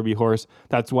Kentucky Derby horse.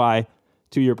 That's why,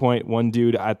 to your point, one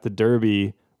dude at the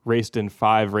Derby raced in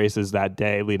 5 races that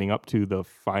day leading up to the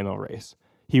final race.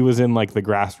 He was in like the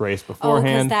grass race beforehand.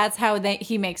 Oh, because that's how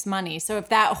he makes money. So if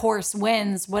that horse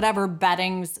wins, whatever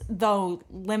bettings, though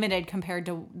limited compared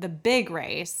to the big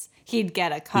race, he'd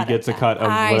get a cut. He gets a cut of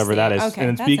whatever that is. Okay,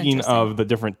 and that's speaking of the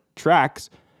different tracks,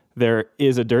 there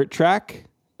is a dirt track,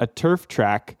 a turf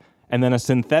track, and then a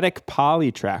synthetic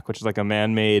poly track, which is like a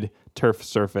man-made turf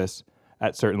surface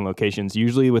at certain locations.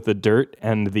 Usually with the dirt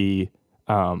and the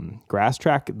grass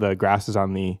track, the grass is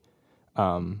on the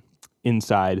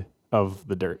inside of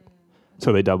the dirt.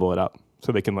 So they double it up.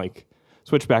 So they can like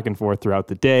switch back and forth throughout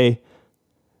the day,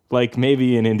 like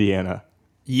maybe in Indiana.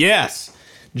 Yes.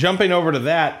 Jumping over to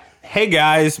that. Hey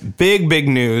guys, big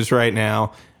news right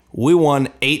now. We won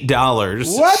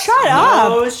 $8. What? Shut up.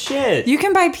 Oh, shit. You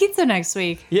can buy pizza next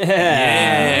week. Yeah.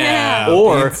 Yeah.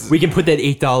 Or we can put that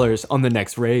 $8 on the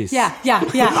next race. Yeah.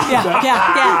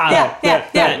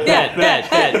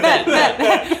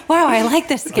 Wow, I like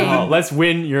this game. Oh, let's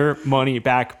win your money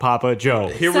back, Papa Joe.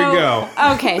 Here we go.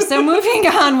 Okay, so moving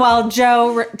on while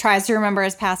Joe tries to remember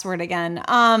his password again.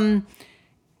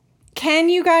 Can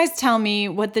you guys tell me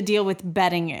what the deal with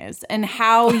betting is and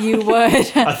how you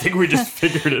would... I think we just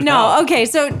figured it out. No, okay,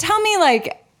 so tell me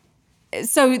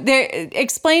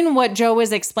explain what Joe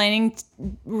was explaining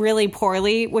really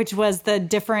poorly, which was the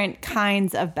different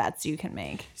kinds of bets you can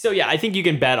make. So yeah, I think you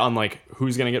can bet on like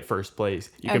who's going to get first place.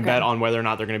 You can bet on whether or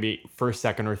not they're going to be first,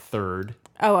 second, or third.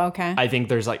 Oh, okay. I think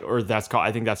there's like,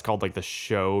 I think that's called like the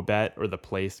show bet or the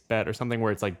place bet or something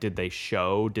where it's like, did they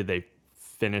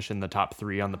finish in the top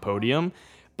 3 on the podium?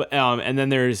 But and then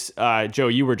there's Joe,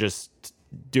 you were just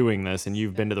doing this and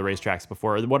you've been to the racetracks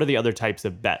before. What are the other types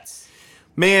of bets?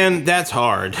 Man, that's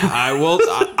hard. I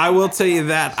will tell you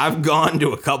that I've gone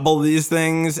to a couple of these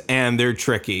things and they're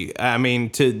tricky. I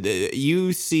mean,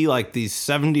 you see like these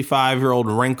 75-year-old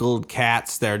wrinkled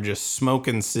cats that are just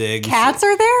smoking cigs. Cats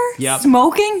are there? Yep.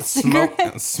 Smoking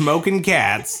cigarettes? Smoking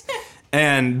cats.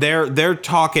 And they're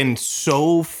talking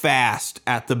so fast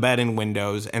at the betting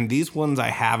windows, and these ones I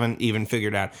haven't even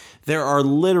figured out. There are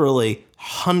literally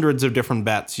hundreds of different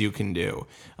bets you can do.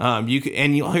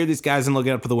 You'll hear these guys and look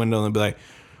up to the window and they'll be like,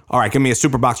 "All right, give me a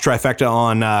super box trifecta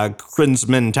on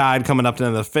Crimson Tide coming up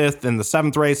to the 5th and the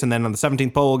 7th race, and then on the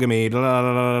 17th pole, give me blah,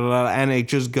 blah, blah, blah," and it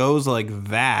just goes like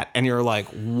that, and you're like,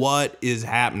 "What is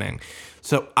happening?"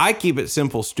 So I keep it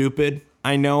simple, stupid.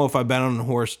 I know if I bet on a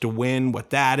horse to win, what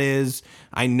that is.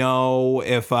 I know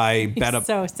if I bet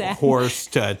a horse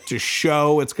to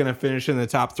show, it's going to finish in the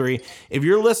top 3. If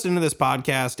you're listening to this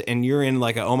podcast and you're in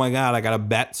like oh my God, I got a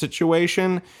bet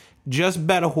situation, just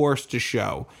bet a horse to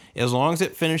show. As long as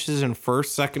it finishes in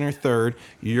first, second, or third,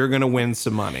 you're going to win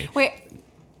some money. Wait.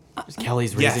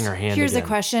 Kelly's raising her hand. Here's again. a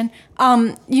question.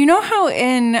 You know how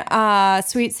in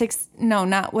Sweet Six, no,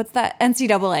 not what's that?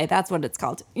 NCAA, that's what it's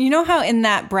called. You know how in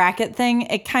that bracket thing,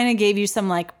 it kind of gave you some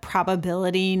like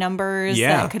probability numbers.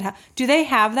 Yeah. That could do they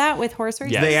have that with horse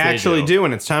racing? Yes, they actually do. do,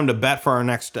 and it's time to bet for our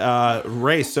next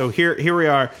race. So here we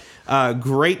are.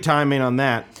 Great timing on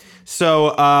that.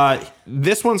 So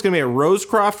this one's going to be at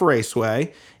Rosecroft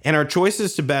Raceway, and our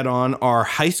choices to bet on are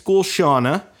High School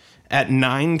Shauna at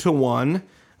 9-1.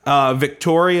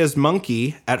 Victoria's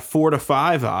Monkey at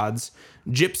 4-5 odds,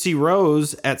 Gypsy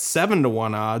Rose at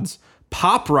 7-1 odds,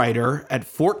 Pop Rider at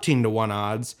 14-1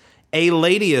 odds, A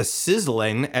Lady is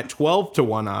Sizzling at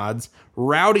 12-1 odds,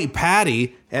 Rowdy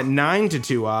Patty at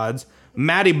 9-2 odds,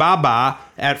 Maddie Baba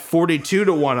at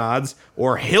 42-1 odds,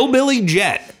 or Hillbilly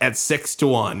Jet at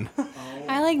 6-1.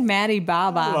 I like Maddie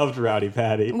Baba. Loved Rowdy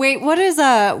Patty. Wait, what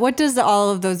does all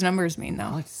of those numbers mean though? I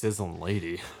like Sizzling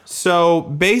Lady. So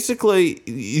basically,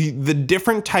 the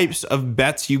different types of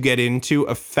bets you get into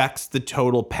affects the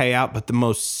total payout. But the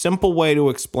most simple way to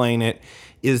explain it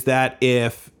is that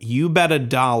if you bet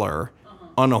 $1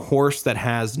 on a horse that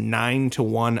has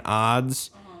 9-1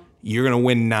 odds, you're going to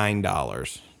win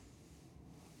 $9.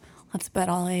 Let's bet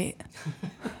all 8.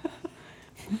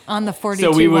 On the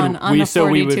 42 So we would- one. On we- the so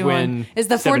we 42 would one. win Is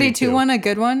the 42 72. one a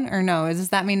good one or no? Does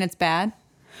that mean it's bad?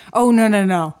 Oh,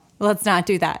 no. Let's not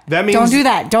do that. That means- Don't do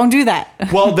that. Don't do that.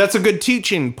 Well, that's a good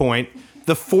teaching point.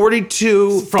 The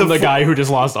 42 From the guy who just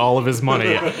lost all of his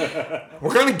money.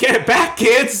 We're going to get it back,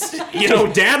 kids. You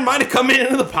know, Dad might have come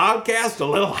into the podcast a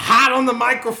little hot on the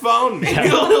microphone, maybe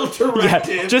a little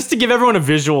directive. Just to give everyone a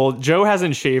visual, Joe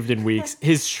hasn't shaved in weeks.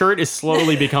 His shirt is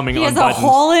slowly becoming He has unbuttoned. a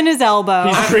hole in his elbow.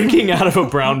 He's drinking out of a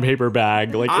brown paper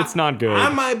bag. Like, it's not good. I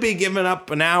might be giving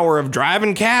up an hour of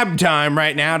driving cab time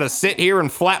right now to sit here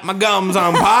and flap my gums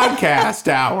on podcast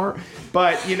hour.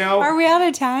 But, you know, Are we out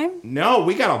of time? no,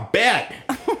 we got to bet.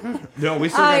 No, we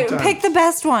still got time. Pick the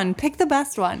best one. Pick the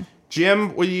best one. Jim,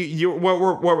 what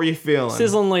were you feeling?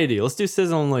 Sizzling Lady. Let's do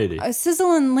Sizzling Lady.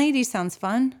 Sizzling Lady sounds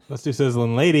fun. Let's do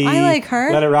Sizzling Lady. I like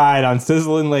her. Let it ride on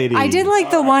Sizzling Lady. I did like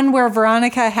the one where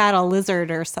Veronica had a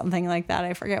lizard or something like that.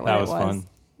 I forget what That it was was. fun.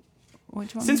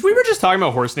 Which one? Since we were just talking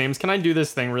about horse names, can I do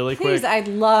this thing really quick? Please, I'd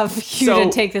love you So, to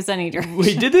take this any direction.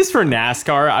 We did this for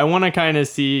NASCAR. I want to kind of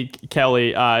see,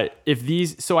 Kelly, if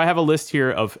these. So I have a list here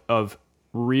of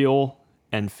real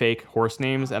and fake horse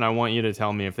names, and I want you to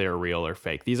tell me if they are real or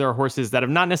fake. These are horses that have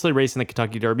not necessarily raced in the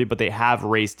Kentucky Derby, but they have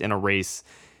raced in a race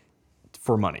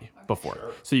for money before.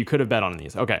 So you could have bet on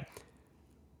these. Okay.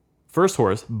 First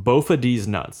horse, Bofa D's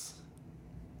Nuts.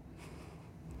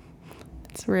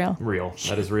 It's real. Real.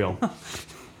 That is real.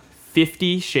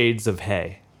 50 Shades of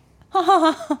Hay.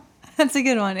 That's a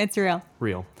good one. It's real.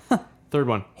 Real. Third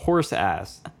one, Horse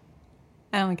Ass.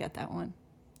 I don't get that one.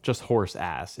 Just horse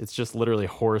ass. It's just literally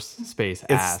horse space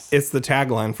ass. It's the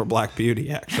tagline for Black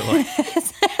Beauty, actually.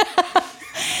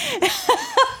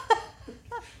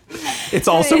 It's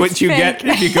also what you get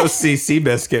if you go see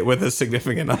Seabiscuit with a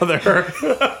significant other.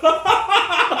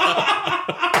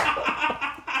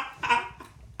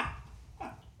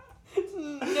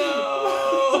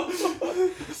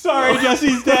 Sorry,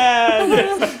 Jesse's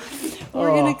dad. We're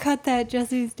going to cut that,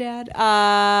 Jesse's dad.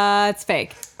 It's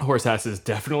fake. Horse ass is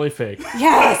definitely fake.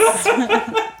 Yes.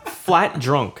 Flat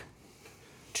drunk.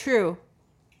 True.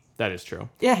 That is true.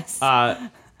 Yes.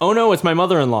 Oh no, it's my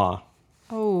mother-in-law.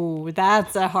 Oh,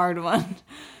 that's a hard one.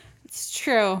 It's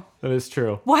true. That is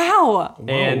true. Wow.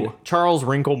 And Charles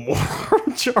Wrinklemore.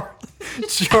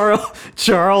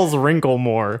 Charles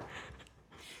Wrinklemore.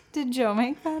 Did Joe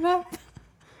make that up?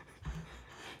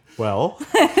 Well,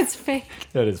 It's fake.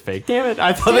 that is fake. Damn it.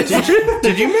 I thought that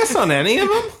Did you miss on any of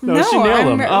them? No, she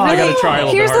nailed them. Oh, I gotta try a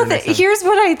little Here's bit harder the next time. Here's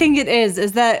what I think it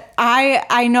is that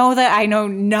I know that I know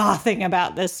nothing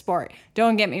about this sport.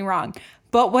 Don't get me wrong.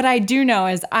 But what I do know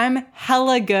is I'm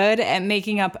hella good at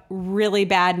making up really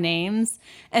bad names.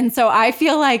 And so I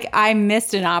feel like I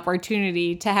missed an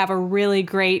opportunity to have a really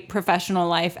great professional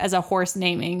life as a horse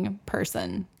naming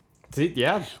person. See,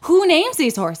 yeah. Who names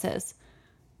these horses?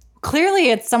 Clearly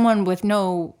it's someone with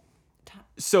no...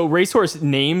 So racehorse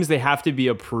names, they have to be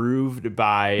approved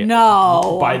by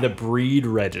the breed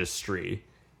registry.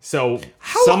 So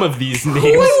some of these names.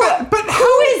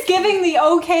 Who is giving giving the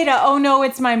okay to, oh no,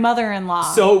 it's my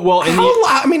mother-in-law. So, well,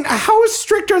 How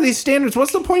strict are these standards?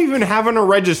 What's the point of even having a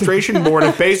registration board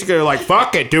if basically you're like,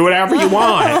 fuck it, do whatever you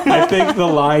want? I think the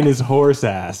line is horse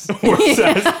ass.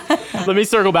 Let me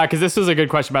circle back because this was a good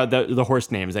question about the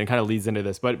horse names and it kind of leads into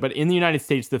this. But in the United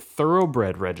States, the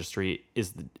thoroughbred registry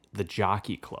is the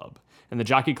Jockey Club. And the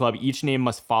Jockey Club, each name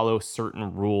must follow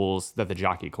certain rules that the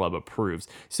Jockey Club approves.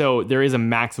 So there is a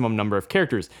maximum number of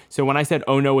characters. So when I said,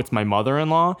 oh no, it's my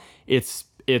mother-in-law, it's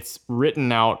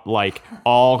written out like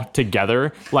all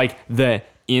together. Like the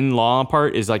in-law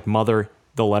part is like mother,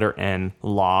 the letter N,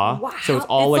 law. Wow. So it's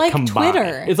all It's like combined.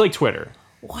 Twitter. It's like Twitter.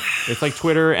 Wow. It's like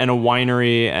Twitter and a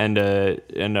winery and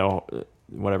a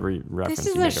whatever reference This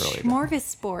is you a made earlier.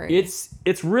 smorgasbord.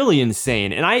 It's really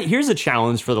insane. And here's a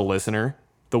challenge for the listener,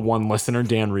 the one listener,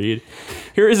 Dan Reed.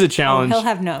 Here is a challenge. He'll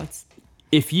have notes.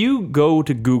 If you go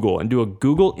to Google and do a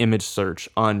Google image search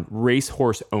on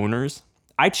racehorse owners,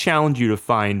 I challenge you to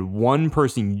find one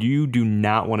person you do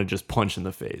not want to just punch in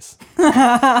the face.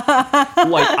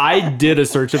 Like, I did a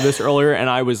search of this earlier, and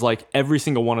I was like, every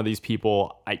single one of these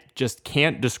people, I just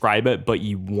can't describe it, but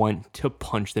you want to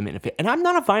punch them in the face. And I'm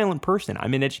not a violent person.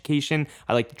 I'm in education.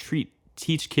 I like to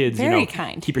teach kids, Very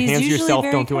kind. keep your He's hands to usually yourself,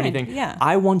 very don't do kind. anything. Yeah.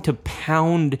 I want to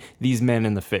pound these men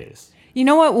in the face. You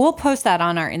know what? We'll post that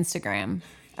on our Instagram.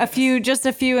 A few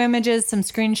images, some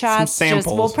screenshots. Some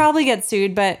samples. We'll probably get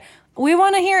sued, but we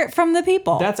want to hear it from the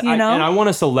people. And I want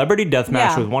a celebrity death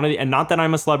match Yeah. with one of the, and not that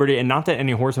I'm a celebrity, and not that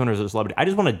any horse owners are a celebrity. I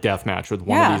just want a death match with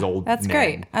one of these old that's men.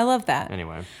 great. I love that.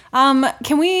 Anyway,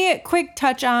 Can we quick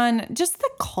touch on just the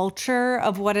culture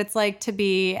of what it's like to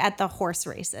be at the horse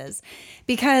races?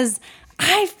 Because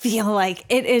I feel like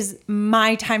it is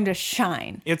my time to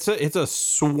shine. It's a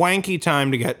swanky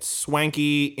time to get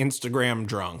swanky Instagram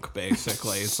drunk,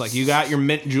 basically. It's like you got your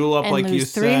mint julep, And like you lose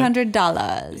said.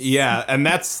 $300. Yeah, and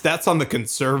that's on the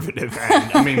conservative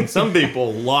end. I mean, some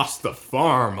people lost the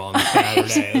farm on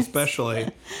Saturday, especially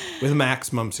with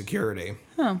maximum security.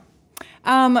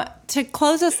 To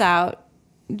close us out,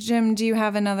 Jim, do you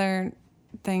have another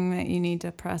thing that you need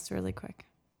to press really quick?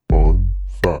 Fun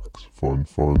facts. Fun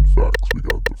facts. We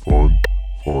got the fun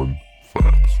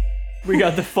facts. we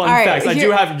got the fun All right, facts. here-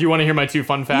 Do you want to hear my 2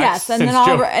 fun facts? Yes,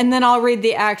 and then I'll read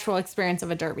the actual experience of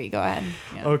a derby. Go ahead.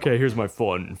 Yeah. Okay, here's my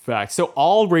fun fact. So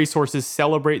all racehorses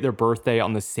celebrate their birthday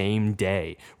on the same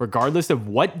day. Regardless of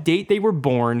what date they were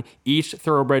born, each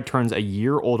thoroughbred turns a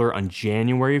year older on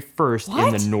January 1st in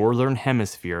What? the Northern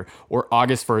Hemisphere or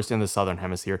August 1st in the Southern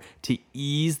Hemisphere to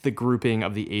ease the grouping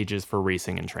of the ages for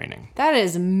racing and training. That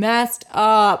is messed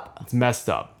up. It's messed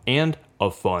up and a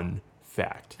fun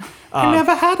fact. I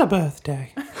never had a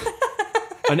birthday.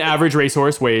 An average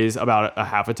racehorse weighs about a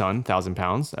half a ton, 1,000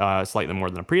 pounds, slightly more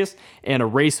than a Prius. And a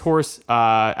racehorse,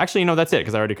 actually, that's it,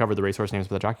 because I already covered the racehorse names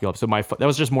for the Jockey Club. So that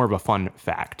was just more of a fun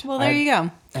fact. Well, there you go.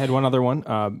 I had one other one.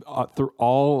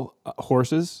 All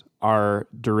horses are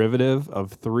derivative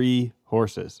of 3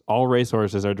 horses. All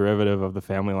racehorses are derivative of the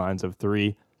family lines of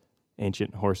 3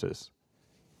 ancient horses.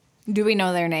 Do we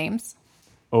know their names?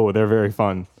 Oh, they're very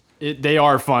fun. They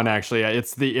are fun, actually.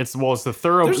 It's the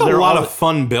thorough. There's a lot of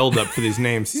fun buildup for these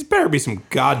names. These better be some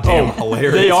goddamn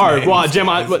hilarious They are. names. Well, Jim,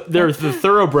 the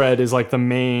thoroughbred is like the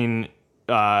main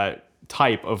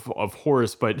type of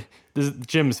horse, but this is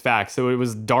Jim's fact. So it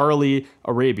was Darley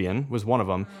Arabian was one of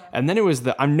them, and then it was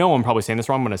I'm probably saying this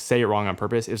wrong. I'm going to say it wrong on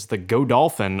purpose. It's the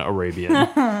Godolphin Arabian,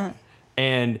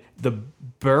 and the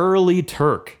Burley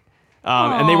Turk.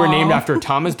 And they were named after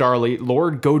Thomas Darley,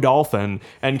 Lord Godolphin,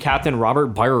 and Captain Robert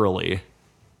Byerley.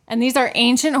 And these are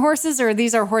ancient horses, or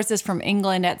these are horses from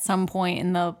England at some point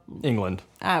in the... England.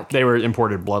 Okay. They were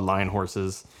imported bloodline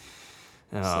horses.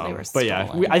 So they were But yeah,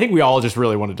 stolen. I think we all just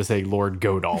really wanted to say Lord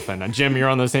Godolphin. And Jim, you're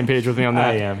on the same page with me on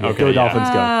that? I am. Okay, Go Dolphins,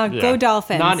 go. Go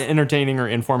Dolphins. Not entertaining or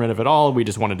informative at all. We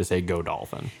just wanted to say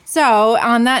Godolphin. So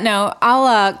on that note,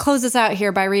 I'll close this out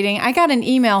here by reading. I got an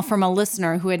email from a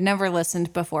listener who had never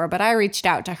listened before, but I reached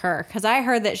out to her because I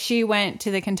heard that she went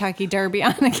to the Kentucky Derby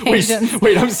on occasion.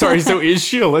 Wait, I'm sorry. So is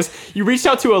she a listener? You reached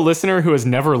out to a listener who has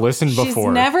never listened She's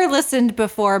before. never listened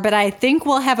before, but I think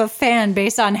we'll have a fan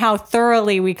based on how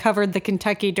thoroughly we covered the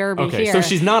Kentucky Derby Okay, here. so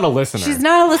she's not a listener. She's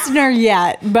not a listener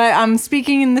yet, but I'm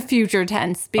speaking in the future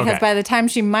tense because Okay. by the time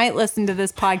she might listen to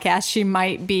this podcast, she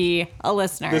might be a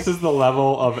listener. This is the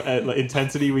level of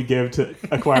intensity we give to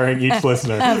acquiring each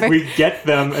listener. We get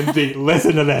them and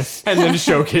listen to this. and then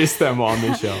showcase them on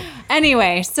the show.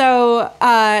 Anyway, so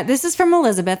this is from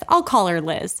Elizabeth. I'll call her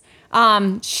Liz.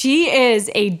 She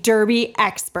is a Derby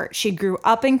expert. She grew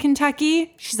up in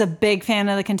Kentucky. She's a big fan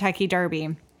of the Kentucky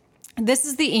Derby. This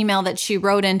is the email that she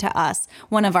wrote into us,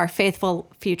 one of our faithful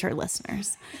future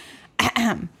listeners.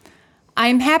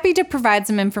 I'm happy to provide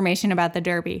some information about the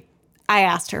Derby. I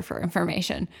asked her for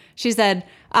information. She said,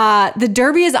 the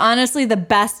Derby is honestly the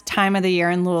best time of the year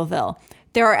in Louisville.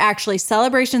 There are actually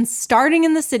celebrations starting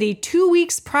in the city 2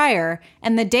 weeks prior,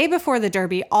 and the day before the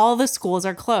Derby, all the schools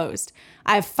are closed.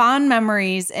 I have fond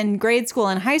memories in grade school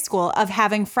and high school of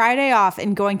having Friday off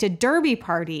and going to Derby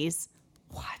parties.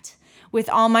 What? With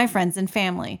all my friends and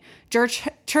family.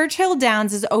 Churchill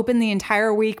Downs is open the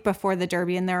entire week before the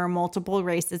Derby, and there are multiple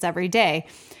races every day.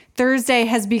 Thursday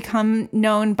has become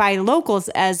known by locals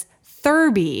as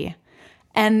Thurby,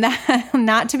 and that,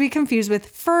 not to be confused with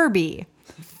Furby.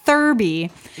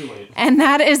 Thurby. And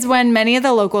that is when many of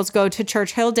the locals go to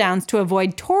Churchill Downs to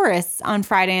avoid tourists on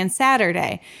Friday and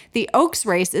Saturday. The Oaks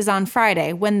race is on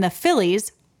Friday when the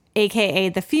fillies, aka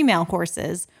the female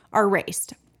horses, are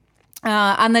raced.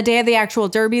 On the day of the actual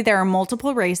Derby, there are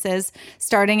multiple races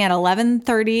starting at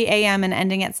 11:30 a.m. and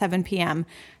ending at 7 p.m.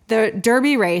 The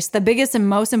Derby race, the biggest and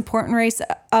most important race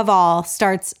of all,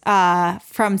 starts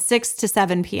from 6 to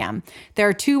 7 p.m. There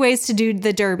are 2 ways to do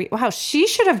the Derby. Wow, she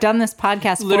should have done this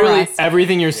podcast Literally for us.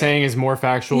 Everything you're saying is more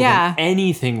factual than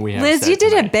anything we have Liz, said you did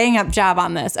tonight. a bang-up job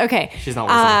on this. Okay. She's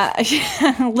not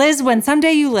listening. Liz, when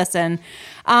someday you listen,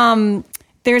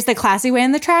 there's the classy way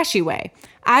and the trashy way.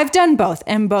 I've done both,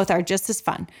 and both are just as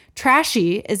fun.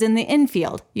 Trashy is in the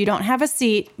infield. You don't have a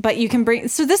seat, but you can bring...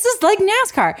 So this is like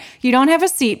NASCAR. You don't have a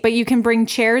seat, but you can bring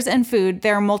chairs and food.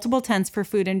 There are multiple tents for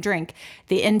food and drink.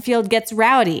 The infield gets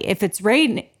rowdy. If it's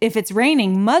raining,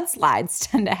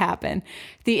 mudslides tend to happen.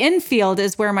 The infield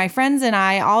is where my friends and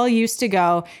I all used to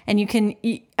go, and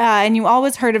you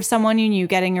always heard of someone you knew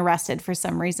getting arrested for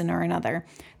some reason or another.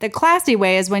 The classy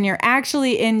way is when you're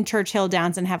actually in Churchill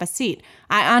Downs and have a seat.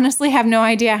 I honestly have no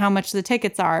idea how much the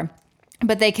tickets are,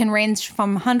 but they can range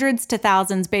from hundreds to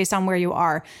thousands based on where you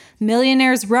are.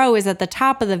 Millionaire's Row is at the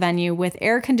top of the venue with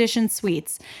air-conditioned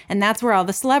suites, and that's where all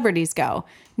the celebrities go.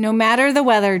 No matter the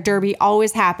weather, Derby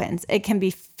always happens. It can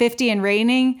be 50 and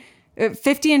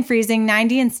freezing,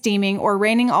 90 and steaming, or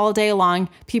raining all day long.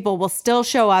 People will still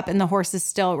show up and the horses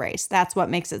still race. That's what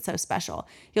makes it so special.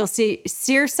 You'll see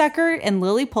seersucker and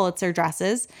Lily Pulitzer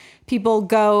dresses. People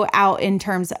go out in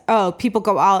terms of, people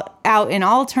go all out in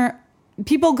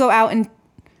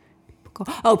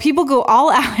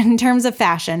terms of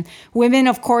fashion. Women,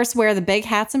 of course, wear the big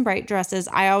hats and bright dresses.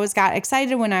 I always got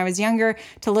excited when I was younger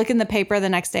to look in the paper the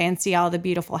next day and see all the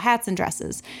beautiful hats and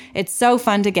dresses. It's so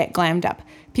fun to get glammed up.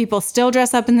 People still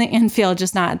dress up in the infield,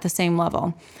 just not at the same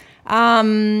level.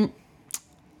 And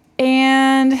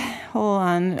hold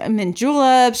on, mint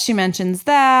juleps, she mentions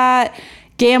that.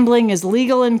 Gambling is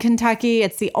legal in Kentucky.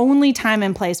 It's the only time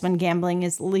and place when gambling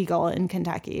is legal in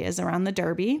Kentucky is around the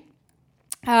Derby.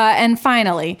 And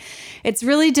finally, it's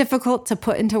really difficult to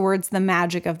put into words the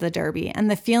magic of the Derby and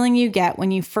the feeling you get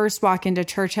when you first walk into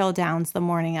Churchill Downs the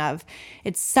morning of.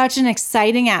 It's such an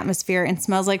exciting atmosphere and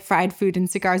smells like fried food and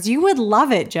cigars. You would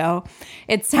love it, Joe.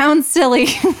 It sounds silly,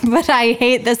 but I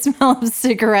hate the smell of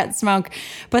cigarette smoke.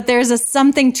 But there's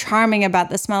something charming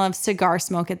about the smell of cigar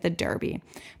smoke at the Derby.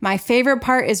 My favorite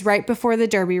part is right before the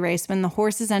Derby race when the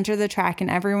horses enter the track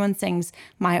and everyone sings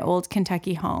My Old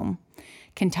Kentucky Home.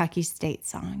 Kentucky State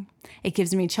Song. It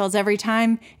gives me chills every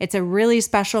time. It's a really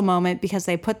special moment because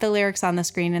they put the lyrics on the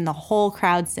screen and the whole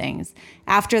crowd sings.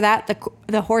 After that,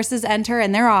 the horses enter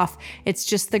and they're off. It's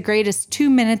just the greatest 2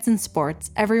 minutes in sports.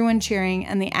 Everyone cheering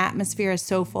and the atmosphere is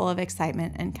so full of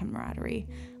excitement and camaraderie.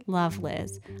 Love,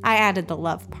 Liz. I added the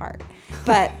love part,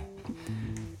 but...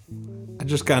 I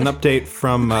just got an update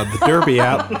from the Derby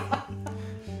app.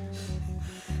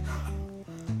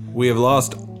 We have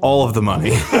lost all of the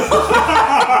money.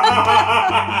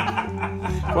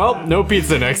 Well, no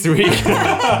pizza next week.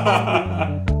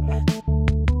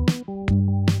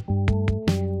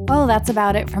 Well, that's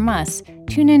about it from us.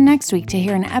 Tune in next week to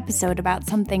hear an episode about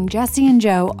something Jesse and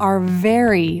Joe are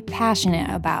very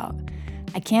passionate about.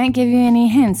 I can't give you any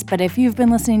hints, but if you've been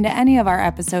listening to any of our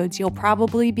episodes, you'll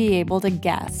probably be able to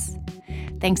guess.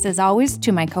 Thanks as always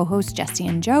to my co-hosts Jesse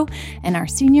and Joe and our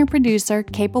senior producer,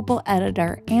 capable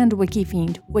editor, and wiki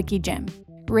fiend, Wiki Jim.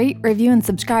 Rate, review, and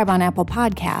subscribe on Apple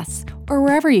Podcasts or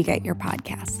wherever you get your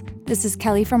podcasts. This is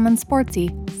Kelly from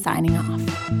Unsportsy, signing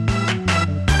off.